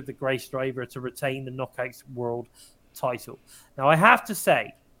connects with the Grace Driver to retain the Knockouts World title. Now, I have to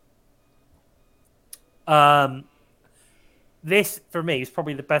say, this, for me, is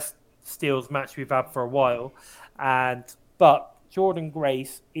probably the best Steelz match we've had for a while. But Jordynne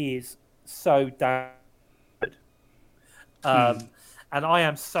Grace is so damn good. And I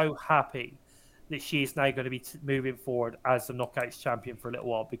am so happy that she is now going to be moving forward as the Knockouts champion for a little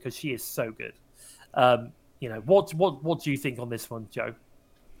while because she is so good. What do you think on this one, Joe?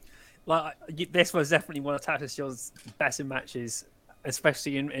 Like, this was definitely one of Tasha Steelz's best matches,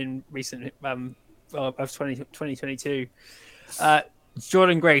 especially in recent of 2022.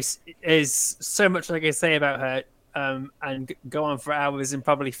 Jordynne Grace is so much like I say about her, and go on for hours and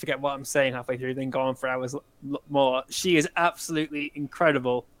probably forget what I'm saying halfway through, then go on for hours more. She is absolutely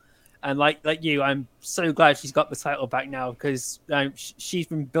incredible. And like you, I'm so glad she's got the title back now because she's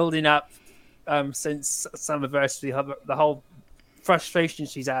been building up since Summerversary, the whole frustration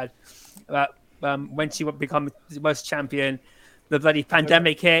she's had about when she would become the most champion. The bloody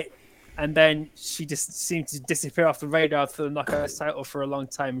pandemic hit, and then she just seemed to disappear off the radar for the Knockouts title for a long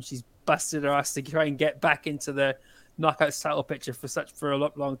time. And she's busted her ass to try and get back into the Knockouts title picture for a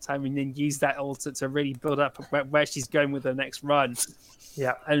long time, and then use that also to really build up where she's going with the next run.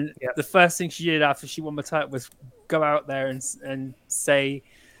 Yeah, and the first thing she did after she won the title was go out there and say,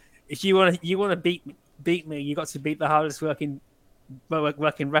 if you want to beat me, you got to beat the hardest working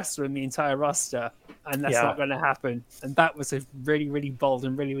wrestler in the entire roster, and that's not going to happen. And that was a really, really bold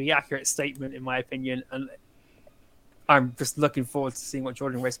and really, really accurate statement, in my opinion. And I'm just looking forward to seeing what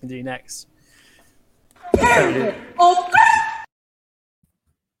Jordynne Grace can do next.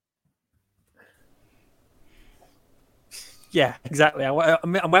 Yeah, exactly.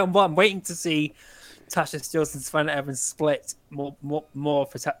 I'm waiting to see Tasha Steelz and Savannah Evans split more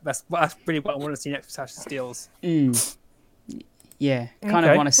for that's really what I want to see next for Tasha Steelz. Yeah, kind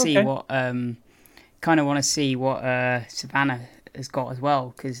of want to see what Savannah has got as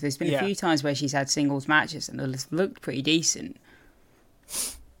well, because there's been a few times where she's had singles matches and it's looked pretty decent.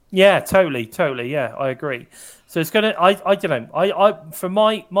 Yeah, totally. Yeah, I agree. So it's gonna. I don't know. I for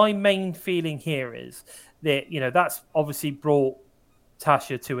my main feeling here is that that's obviously brought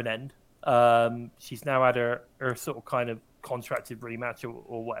Tasha to an end. She's now had her sort of kind of contracted rematch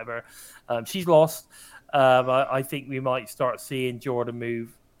or whatever. She's lost. I think we might start seeing Jordan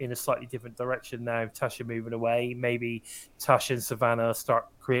move in a slightly different direction now. Tasha moving away. Maybe Tasha and Savannah start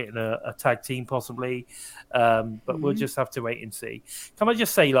creating a tag team possibly. But we'll just have to wait and see. Can I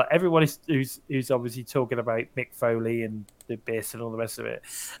just say, like, everyone who's obviously talking about Mick Foley and the Abyss and all the rest of it,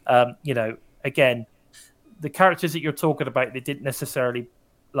 again, the characters that you're talking about, they didn't necessarily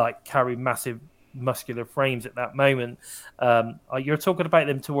like carry massive muscular frames at that moment. You're talking about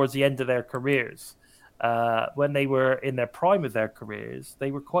them towards the end of their careers. When they were in their prime of their careers, they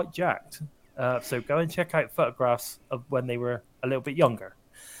were quite jacked. So go and check out photographs of when they were a little bit younger,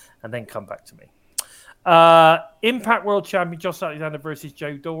 and then come back to me. Impact World Champion Josh Alexander versus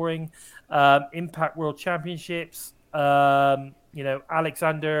Joe Doring. Impact World Championships.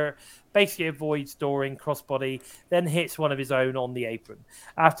 Alexander basically avoids Doring crossbody, then hits one of his own on the apron.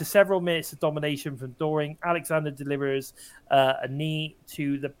 After several minutes of domination from Doring, Alexander delivers a knee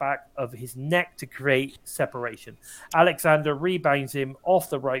to the back of his neck to create separation. Alexander rebounds him off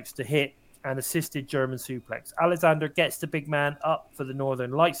the ropes to hit an assisted German suplex. Alexander gets the big man up for the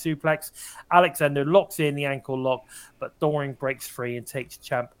Northern Light suplex. Alexander locks in the ankle lock, but Doring breaks free and takes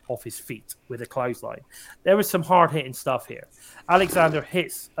Champ off his feet with a clothesline. There was some hard-hitting stuff here. Alexander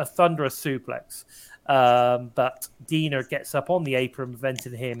hits a thunderous suplex, but Diener gets up on the apron,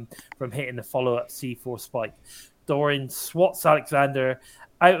 preventing him from hitting the follow-up C4 spike. Doring swats Alexander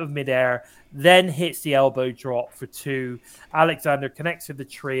out of midair, then hits the elbow drop for 2. Alexander connects with the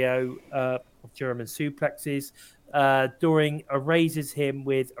trio of German suplexes. Doring erases him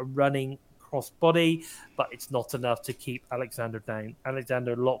with a running crossbody, but it's not enough to keep Alexander down.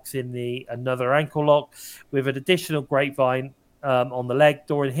 Alexander locks in another ankle lock with an additional grapevine on the leg.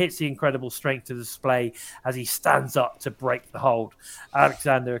 Doring hits the incredible strength to display as he stands up to break the hold.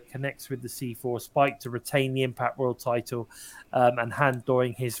 Alexander connects with the C4 spike to retain the Impact World title and hand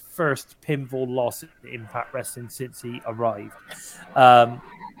Doring his first pinfall loss in Impact Wrestling since he arrived. And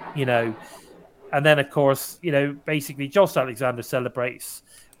then, of course, basically Josh Alexander celebrates,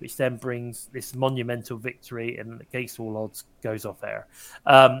 which then brings this monumental victory, and against all odds goes off air.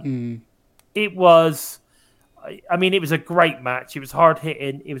 It was... it was a great match. It was hard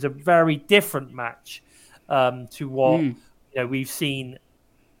hitting. It was a very different match to what we've seen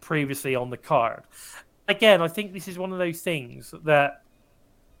previously on the card. Again, I think this is one of those things that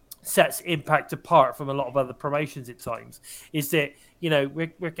sets Impact apart from a lot of other promotions at times. Is that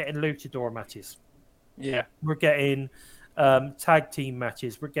we're getting luchador matches. Yeah, we're getting tag team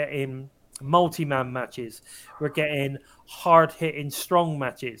matches. We're getting multi-man matches. We're getting hard hitting strong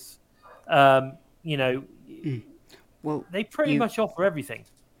matches. Well, they pretty much offer everything.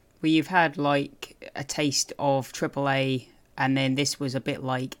 Well, you've had like a taste of AAA, and then this was a bit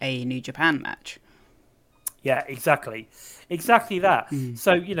like a New Japan match. Yeah, exactly that.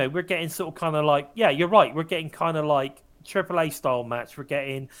 So we're getting sort of kind of like, you're right. We're getting kind of like AAA style match. We're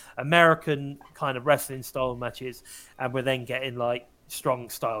getting American kind of wrestling style matches, and we're then getting like strong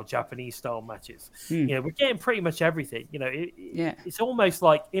style Japanese style matches. We're getting pretty much everything. It's almost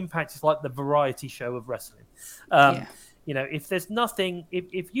like Impact is like the variety show of wrestling. If there's nothing,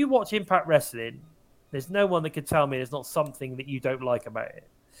 if you watch Impact Wrestling, there's no one that can tell me there's not something that you don't like about it.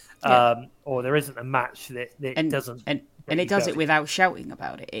 Or there isn't a match that doesn't. And it does it without shouting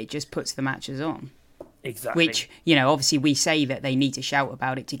about it. It just puts the matches on. Exactly. Which, obviously we say that they need to shout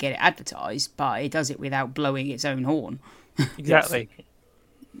about it to get it advertised, but it does it without blowing its own horn. Exactly.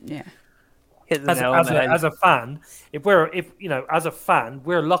 Yeah. As a fan, as a fan,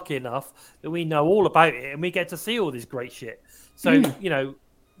 we're lucky enough that we know all about it and we get to see all this great shit. So,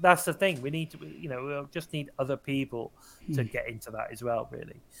 that's the thing. We need to, we'll just need other people to get into that as well,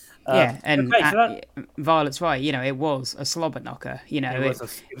 really. Violet's right. It was a slobber knocker. It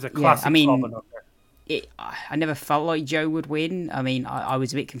was a classic slobber knocker. I never felt like Joe would win. I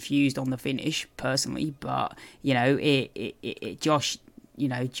was a bit confused on the finish personally, but Josh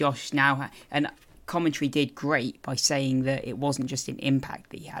now and commentary did great by saying that it wasn't just in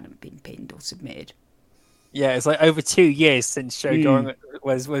Impact that he hadn't been pinned or submitted. Yeah, it's like over 2 years since Joe Doring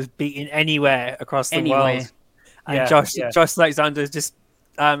was beaten anywhere across the world, and Josh Alexander just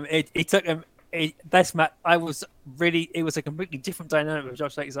it took him. Best match. It was a completely different dynamic with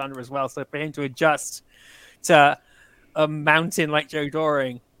Josh Alexander as well. So for him to adjust to a mountain like Joe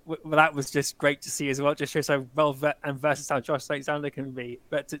Doring that was just great to see as well. It just shows how and versatile Josh Alexander can be.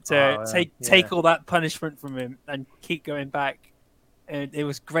 But to take all that punishment from him and keep going back, and it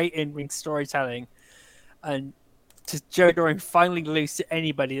was great in-ring storytelling. And to Joe Doring finally lose to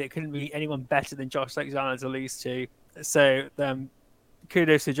anybody that couldn't be anyone better than Josh Alexander to lose to. So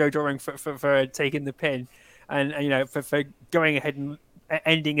kudos to Joe Doring for taking the pin, and for going ahead and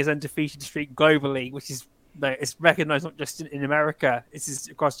ending his undefeated streak globally, which is it's recognized not just in America, it's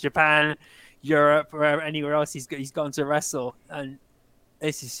across Japan, Europe, or anywhere else he's gone to wrestle, and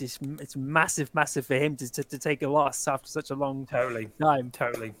it's massive for him to take a loss after such a long time.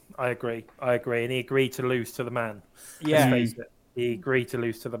 Totally. I agree. And he agreed to lose to the man. Yeah. Let's face it. He agreed to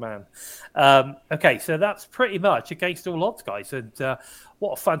lose to the man. Okay, so that's pretty much Against All Odds, guys. And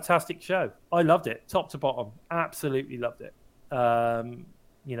what a fantastic show. I loved it, top to bottom. Absolutely loved it.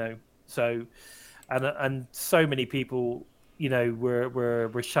 So and so many people,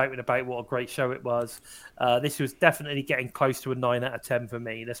 were shouting about what a great show it was. This was definitely getting close to a 9 out of 10 for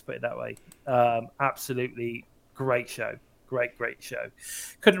me. Let's put it that way. Absolutely great show. Great show.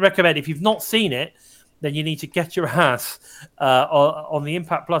 Couldn't recommend. If you've not seen it, then you need to get your ass on the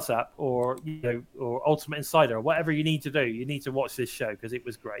Impact Plus app or Ultimate Insider or whatever you need to do. You need to watch this show because it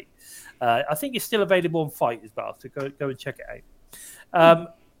was great. I think it's still available on Fight as well, so go and check it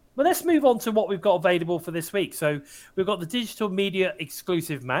out. But let's move on to what we've got available for this week. So we've got the digital media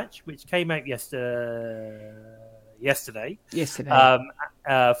exclusive match, which came out yesterday.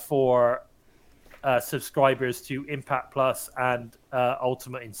 For subscribers to Impact Plus and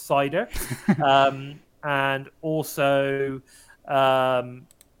Ultimate Insider. And also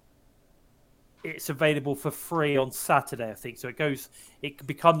it's available for free on Saturday, I think. So it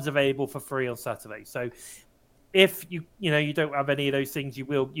becomes available for free on Saturday. So if you don't have any of those things,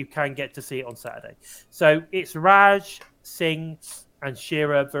 you can get to see it on Saturday. So it's Raj, Singh, and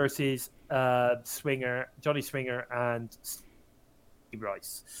Shera versus Johnny Swinger and Steve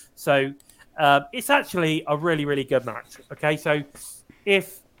Rice. So it's actually a really, really good match. Okay, so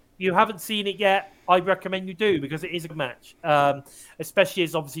if you haven't seen it yet, I recommend you do because it is a good match. Especially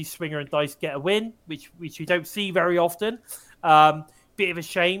as obviously Swinger and Dice get a win, which you don't see very often. Bit of a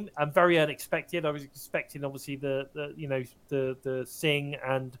shame and very unexpected. I was expecting obviously the Singh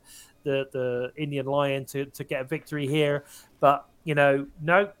and the Indian Lion to get a victory here, but no,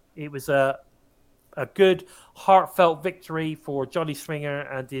 it was a good heartfelt victory for Johnny Swinger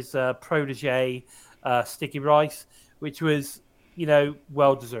and his protege Sticky Rice, which was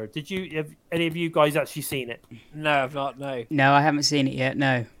well deserved. Have any of you guys actually seen it? No, I've not. No, I haven't seen it yet.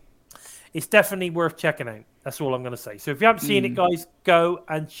 No, it's definitely worth checking out. That's all I'm going to say. So if you haven't seen it, guys, go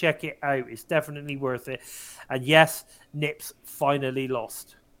and check it out. It's definitely worth it. And yes, Nips finally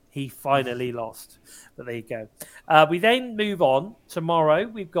lost. He finally lost. But there you go. We then move on. Tomorrow,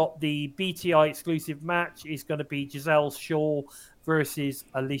 we've got the BTI exclusive match. It's going to be Giselle Shaw versus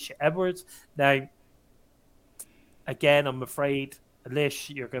Alicia Edwards. Now, again, I'm afraid,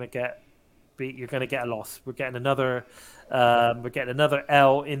 Alicia, you're going to get a loss. We're getting another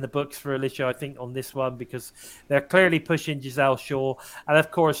L in the books for Alicia, I think, on this one because they're clearly pushing Giselle Shaw, and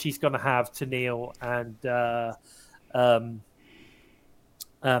of course she's going to have Tenille and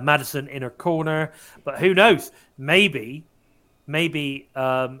Madison in her corner. But who knows? Maybe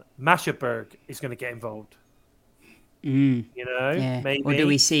Masha Berg is going to get involved. Yeah. Maybe. Or do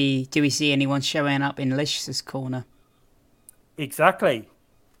we see anyone showing up in Alicia's corner? Exactly.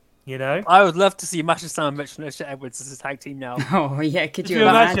 I would love to see Masha Slamovich and Alicia Edwards as a tag team now. Oh yeah, could you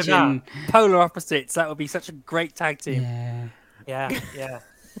imagine imagine? Polar opposites. That would be such a great tag team. Yeah.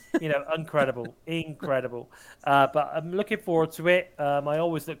 Incredible. But I'm looking forward to it. I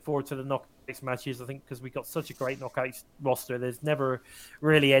always look forward to the knockouts matches, I think, because we got such a great knockouts roster. There's never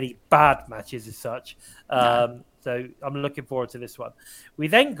really any bad matches as such. So I'm looking forward to this one. We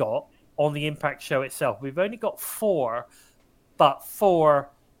then got, on the Impact show itself, we've only got four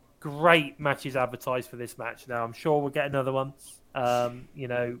great matches advertised for this match. Now, I'm sure we'll get another one.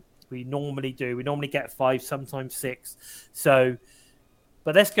 We normally do. We normally get 5, sometimes 6. So,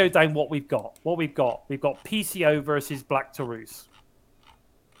 but let's go down what we've got. We've got PCO versus Black Taurus.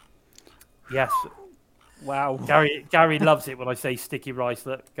 Yes. Wow. Gary loves it when I say Sticky Rice.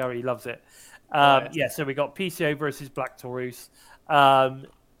 Look, Gary loves it. So we got PCO versus Black Taurus. I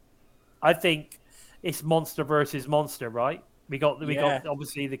think it's monster versus monster, right? We got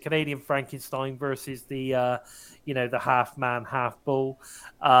obviously the Canadian Frankenstein versus the the half man, half bull.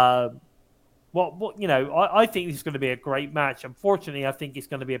 I think this is going to be a great match. Unfortunately, I think it's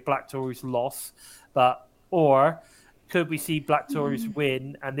going to be a Black Taurus loss, or could we see Black Taurus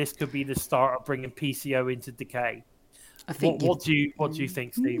win, and this could be the start of bringing PCO into Decay? I think. What do you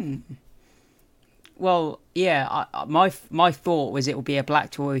think, Steve? Well, yeah. My thought was it will be a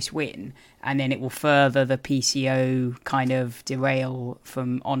Black Taurus win, and then it will further the PCO kind of derail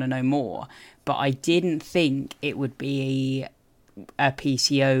from Honor No More. But I didn't think it would be a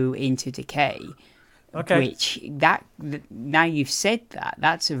PCO into Decay. Okay. Which now you've said that,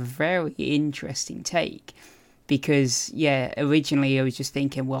 that's a very interesting take, because originally I was just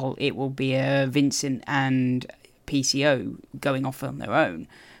thinking, well, it will be a Vincent and PCO going off on their own,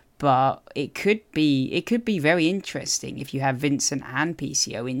 but it could be very interesting if you have Vincent and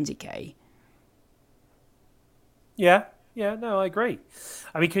PCO in Decay. Yeah, no, I agree.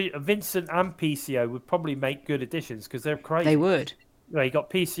 I mean, Vincent and PCO would probably make good additions because they're crazy. They would. Well, you got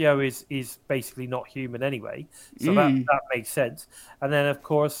PCO is basically not human anyway, so that makes sense. And then of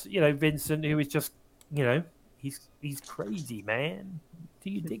course, Vincent, who is just, he's crazy, man. Do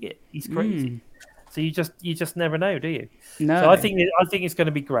you dig it? He's crazy. So you just never know, do you? No. So I think it's going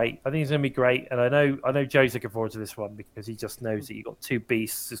to be great. I think it's going to be great, and I know Joe's looking forward to this one because he just knows that you got two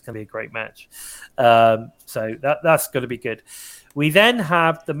beasts. It's going to be a great match. So that's going to be good. We then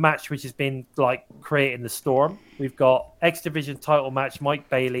have the match which has been like creating the storm. We've got X Division title match: Mike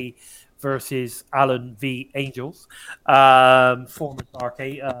Bailey versus Alan V. Angels, former Dark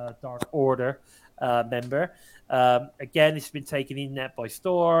Order member. Again, it's been taken in net by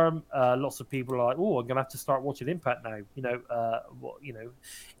storm. Lots of people are like, "Oh, I'm gonna have to start watching Impact now."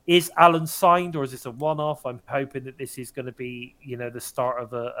 Is Alan signed or is this a one-off? I'm hoping that this is going to be, the start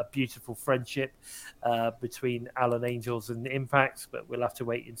of a beautiful friendship between Alan Angels and Impact, but we'll have to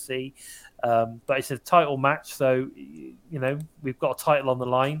wait and see. But it's a title match, so we've got a title on the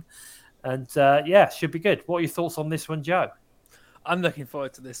line, and should be good. What are your thoughts on this one, Joe? I'm looking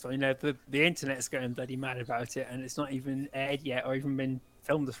forward to this one. The internet's going bloody mad about it, and it's not even aired yet or even been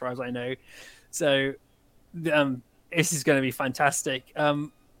filmed as far as I know. So this is going to be fantastic.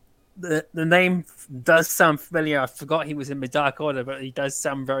 The name does sound familiar. I forgot he was in the Dark Order, but he does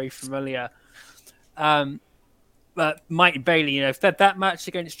sound very familiar. But Mike Bailey, if that match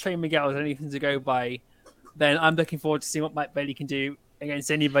against Trey Miguel is anything to go by, then I'm looking forward to seeing what Mike Bailey can do against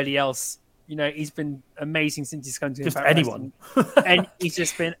anybody else. He's been amazing since he's come to just Impact anyone, and he's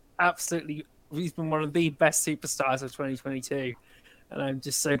just been he's been one of the best superstars of 2022, and I'm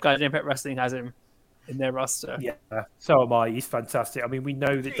just so glad Impact Wrestling has him in their roster. Yeah, so am I. He's fantastic. I mean, we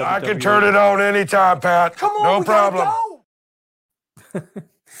know that I can turn it on anytime, Pat. Come on, no problem.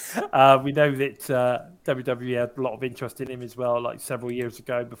 We know that WWE had a lot of interest in him as well, like several years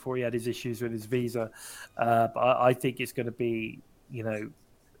ago before he had his issues with his visa. But I think it's going to be,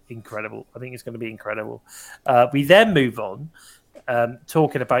 incredible. I think it's going to be incredible. We then move on,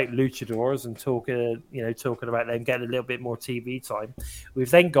 talking about luchadors and talking about them getting a little bit more TV time.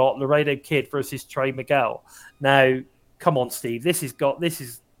 We've then got Laredo Kid versus Trey Miguel. Now, come on, Steve. This has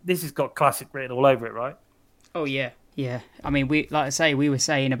got classic written all over it, right? Oh yeah. I mean, we were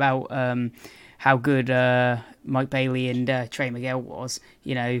saying about how good Mike Bailey and Trey Miguel was.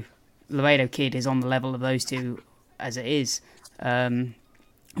 Laredo Kid is on the level of those two as it is.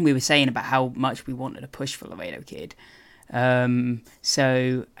 We were saying about how much we wanted to push for Laredo Kid.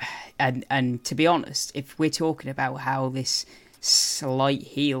 So, and to be honest, if we're talking about how this slight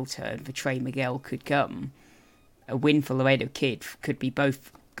heel turn for Trey Miguel could come, a win for Laredo Kid could be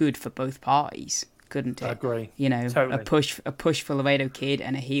both good for both parties, couldn't it? I agree. Totally. a push for Laredo Kid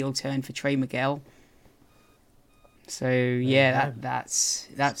and a heel turn for Trey Miguel. So that's.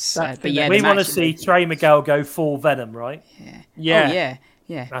 But yeah, we want to see Trey Miguel go full Venom, right? Yeah. Oh, yeah.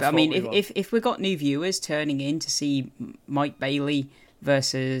 Yeah, but I mean, if we've got new viewers turning in to see Mike Bailey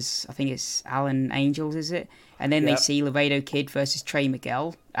versus, I think it's Alan Angels, is it? And then they see Laredo Kid versus Trey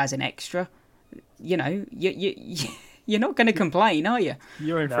Miguel as an extra, you're not going to complain, are you?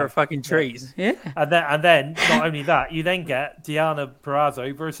 You're in for a fucking treat. Yeah. And then not only that, you then get Diana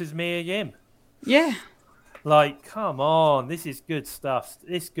Perazzo versus Mia Yim. Yeah. Like, come on, this is good stuff.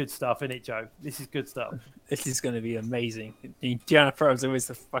 This is good stuff, isn't it, Joe? This is good stuff. This is going to be amazing. Diana Perazzo is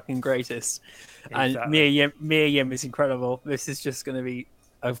the fucking greatest. Exactly. And Mia Yim is incredible. This is just going to be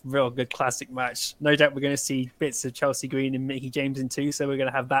a real good classic match. No doubt we're going to see bits of Chelsea Green and Mickie James in too, so we're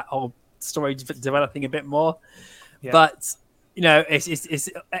going to have that whole story developing a bit more. Yeah. But, it's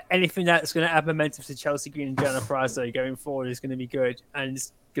anything that's going to add momentum to Chelsea Green and Diana Perazzo going forward is going to be good. And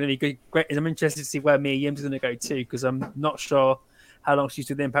it's going to be good. Great. I'm interested to see where Mia Yim's going to go too, because I'm not sure how long she's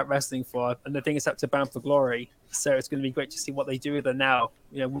with Impact Wrestling for, and I think it's up to Bound for Glory. So it's going to be great to see what they do with her now.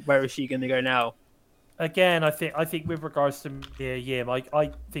 Where is she going to go now? again, I think with regards to Mia Yim,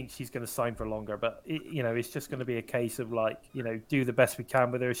 I think she's going to sign for longer. But it's just going to be a case of do the best we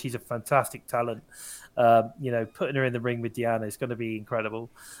can with her. She's a fantastic talent. Putting her in the ring with Deanna is going to be incredible.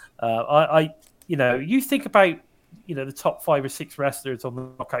 You think about the top 5 or 6 wrestlers on the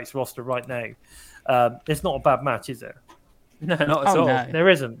Knockouts roster right now. There's not a bad match, is there? No, not at all. No. There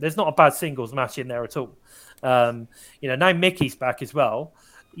isn't. There's not a bad singles match in there at all. Now Mickey's back as well.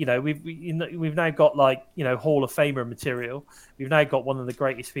 We've now got Hall of Famer material. We've now got one of the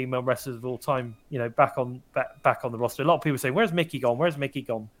greatest female wrestlers of all time. Back on the roster. A lot of people say, "Where's Mickey gone? Where's Mickey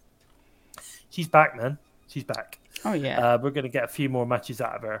gone?" She's back, man. She's back. Oh yeah. We're going to get a few more matches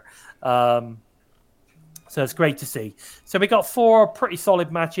out of her. So it's great to see. So we got 4 pretty solid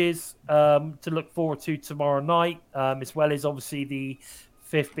matches to look forward to tomorrow night, as well as obviously the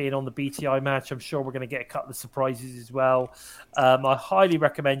 5th being on the BTI match. I'm sure we're going to get a couple of surprises as well. I highly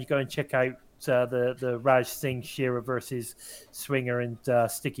recommend you go and check out the Raj Singh Shearer versus Swinger and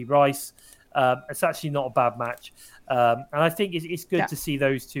Sticky Rice. It's actually not a bad match. And I think it's good to see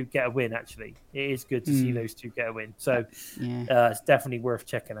those two get a win, actually. It is good to see those two get a win. So it's definitely worth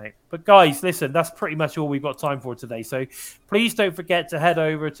checking out. But guys, listen, that's pretty much all we've got time for today. So please don't forget to head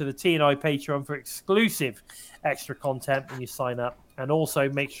over to the TNI Patreon for exclusive extra content when you sign up. And also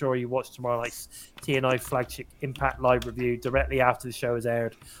make sure you watch tomorrow night's TNI Flagship Impact Live review directly after the show is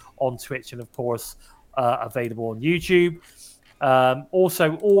aired on Twitch and, of course, available on YouTube.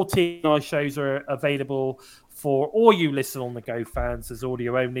 Also, all TNI shows are available for all you Listen on the Go fans as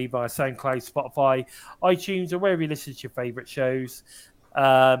audio only via SoundCloud, Spotify, iTunes, or wherever you listen to your favourite shows.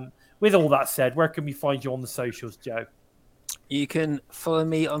 With all that said, where can we find you on the socials, Joe? You can follow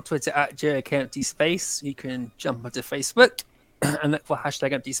me on Twitter at JoeEmptySpace. You can jump onto Facebook and look for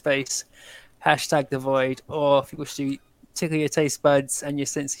 #EmptySpace, #The Void, or if you wish to tickle your taste buds and your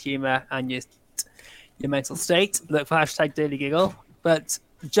sense of humour and your mental state, look for #Daily Giggle. But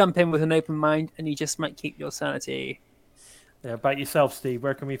jump in with an open mind and you just might keep your sanity. Yeah, about yourself, Steve.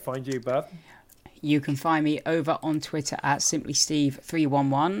 Where can we find you, bud? You can find me over on Twitter at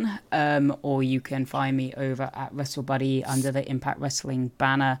SimplySteve311, or you can find me over at WrestleBuddy under the Impact Wrestling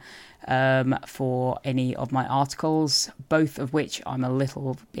banner for any of my articles, both of which I'm a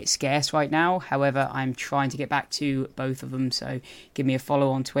little bit scarce right now. However, I'm trying to get back to both of them, so give me a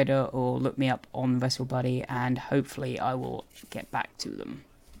follow on Twitter or look me up on WrestleBuddy, and hopefully I will get back to them.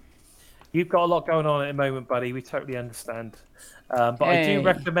 You've got a lot going on at the moment, buddy. We totally understand. But I do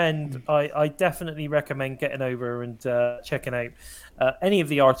recommend, I definitely recommend getting over and checking out any of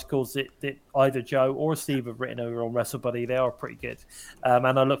the articles that either Joe or Steve have written over on WrestleBuddy. They are pretty good.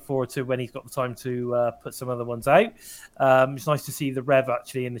 And I look forward to when he's got the time to put some other ones out. It's nice to see the Rev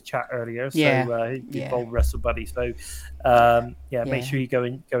actually in the chat earlier. So he involved WrestleBuddy. So make sure you go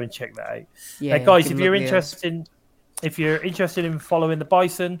and check that out. Yeah, now, guys, if you're interested in following the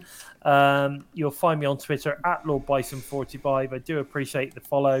Bison, you'll find me on Twitter at LordBison45. I do appreciate the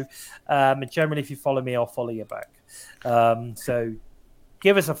follow. And generally, if you follow me, I'll follow you back. So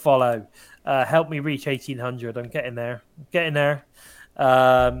give us a follow. Help me reach 1,800. I'm getting there.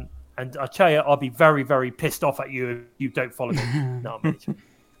 And I tell you, I'll be very, very pissed off at you if you don't follow me. No, I'm kidding.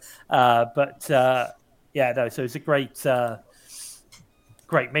 So it's a great...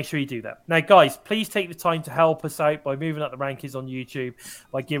 Great, make sure you do that. Now, guys, please take the time to help us out by moving up the rankings on YouTube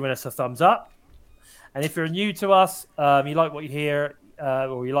by giving us a thumbs up. And if you're new to us, you like what you hear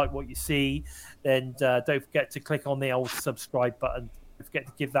or you like what you see, then don't forget to click on the old subscribe button. Don't forget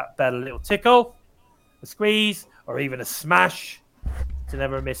to give that bell a little tickle, a squeeze, or even a smash to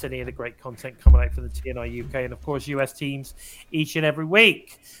never miss any of the great content coming out from the TNI UK and, of course, US teams each and every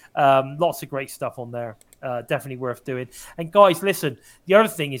week. Lots of great stuff on there. Definitely worth doing. And guys, listen, the other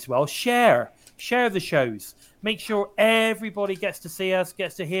thing as well, share the shows. Make sure everybody gets to see us,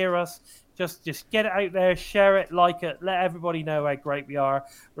 gets to hear us. Just get it out there, share it, like it, let everybody know how great we are.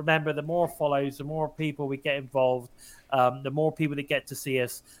 Remember, the more follows, the more people we get involved, the more people that get to see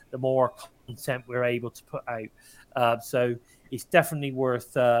us, the more content we're able to put out. So it's definitely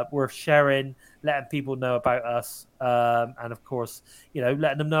worth sharing, letting people know about us, and of course,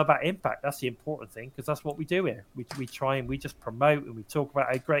 letting them know about Impact. That's the important thing, because that's what we do here. We try and we just promote and we talk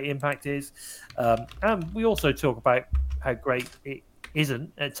about how great Impact is, and we also talk about how great it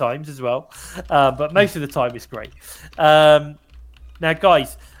isn't at times as well. But most of the time, it's great. Now,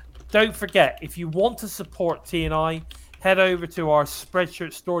 guys, don't forget, if you want to support TNI, head over to our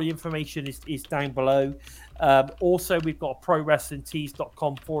Spreadshirt store. The information is down below. Also, we've got a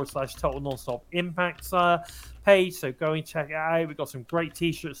ProWrestlingTees.com/Total Nonstop Impact page, so go and check it out. We've got some great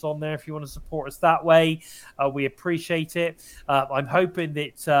t-shirts on there if you want to support us that way. We appreciate it. I'm hoping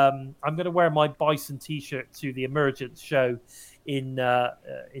that I'm going to wear my Bison t-shirt to the Emergence show in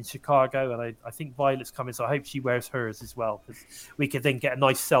Chicago, and I think Violet's coming, so I hope she wears hers as well, because we could then get a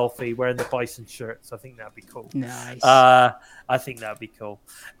nice selfie wearing the Bison shirt. So I think that'd be cool. Nice. I think that'd be cool.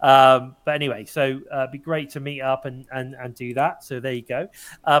 But anyway, so it'd be great to meet up and do that. So there you go.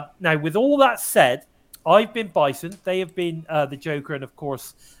 Now, with all that said, I've been Bison. They have been the Joker, and of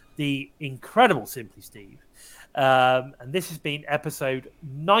course the incredible Simply Steve. And this has been episode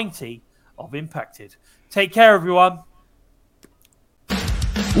 90 of Impacted. Take care, everyone.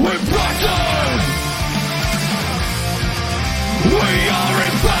 We're Bison! We are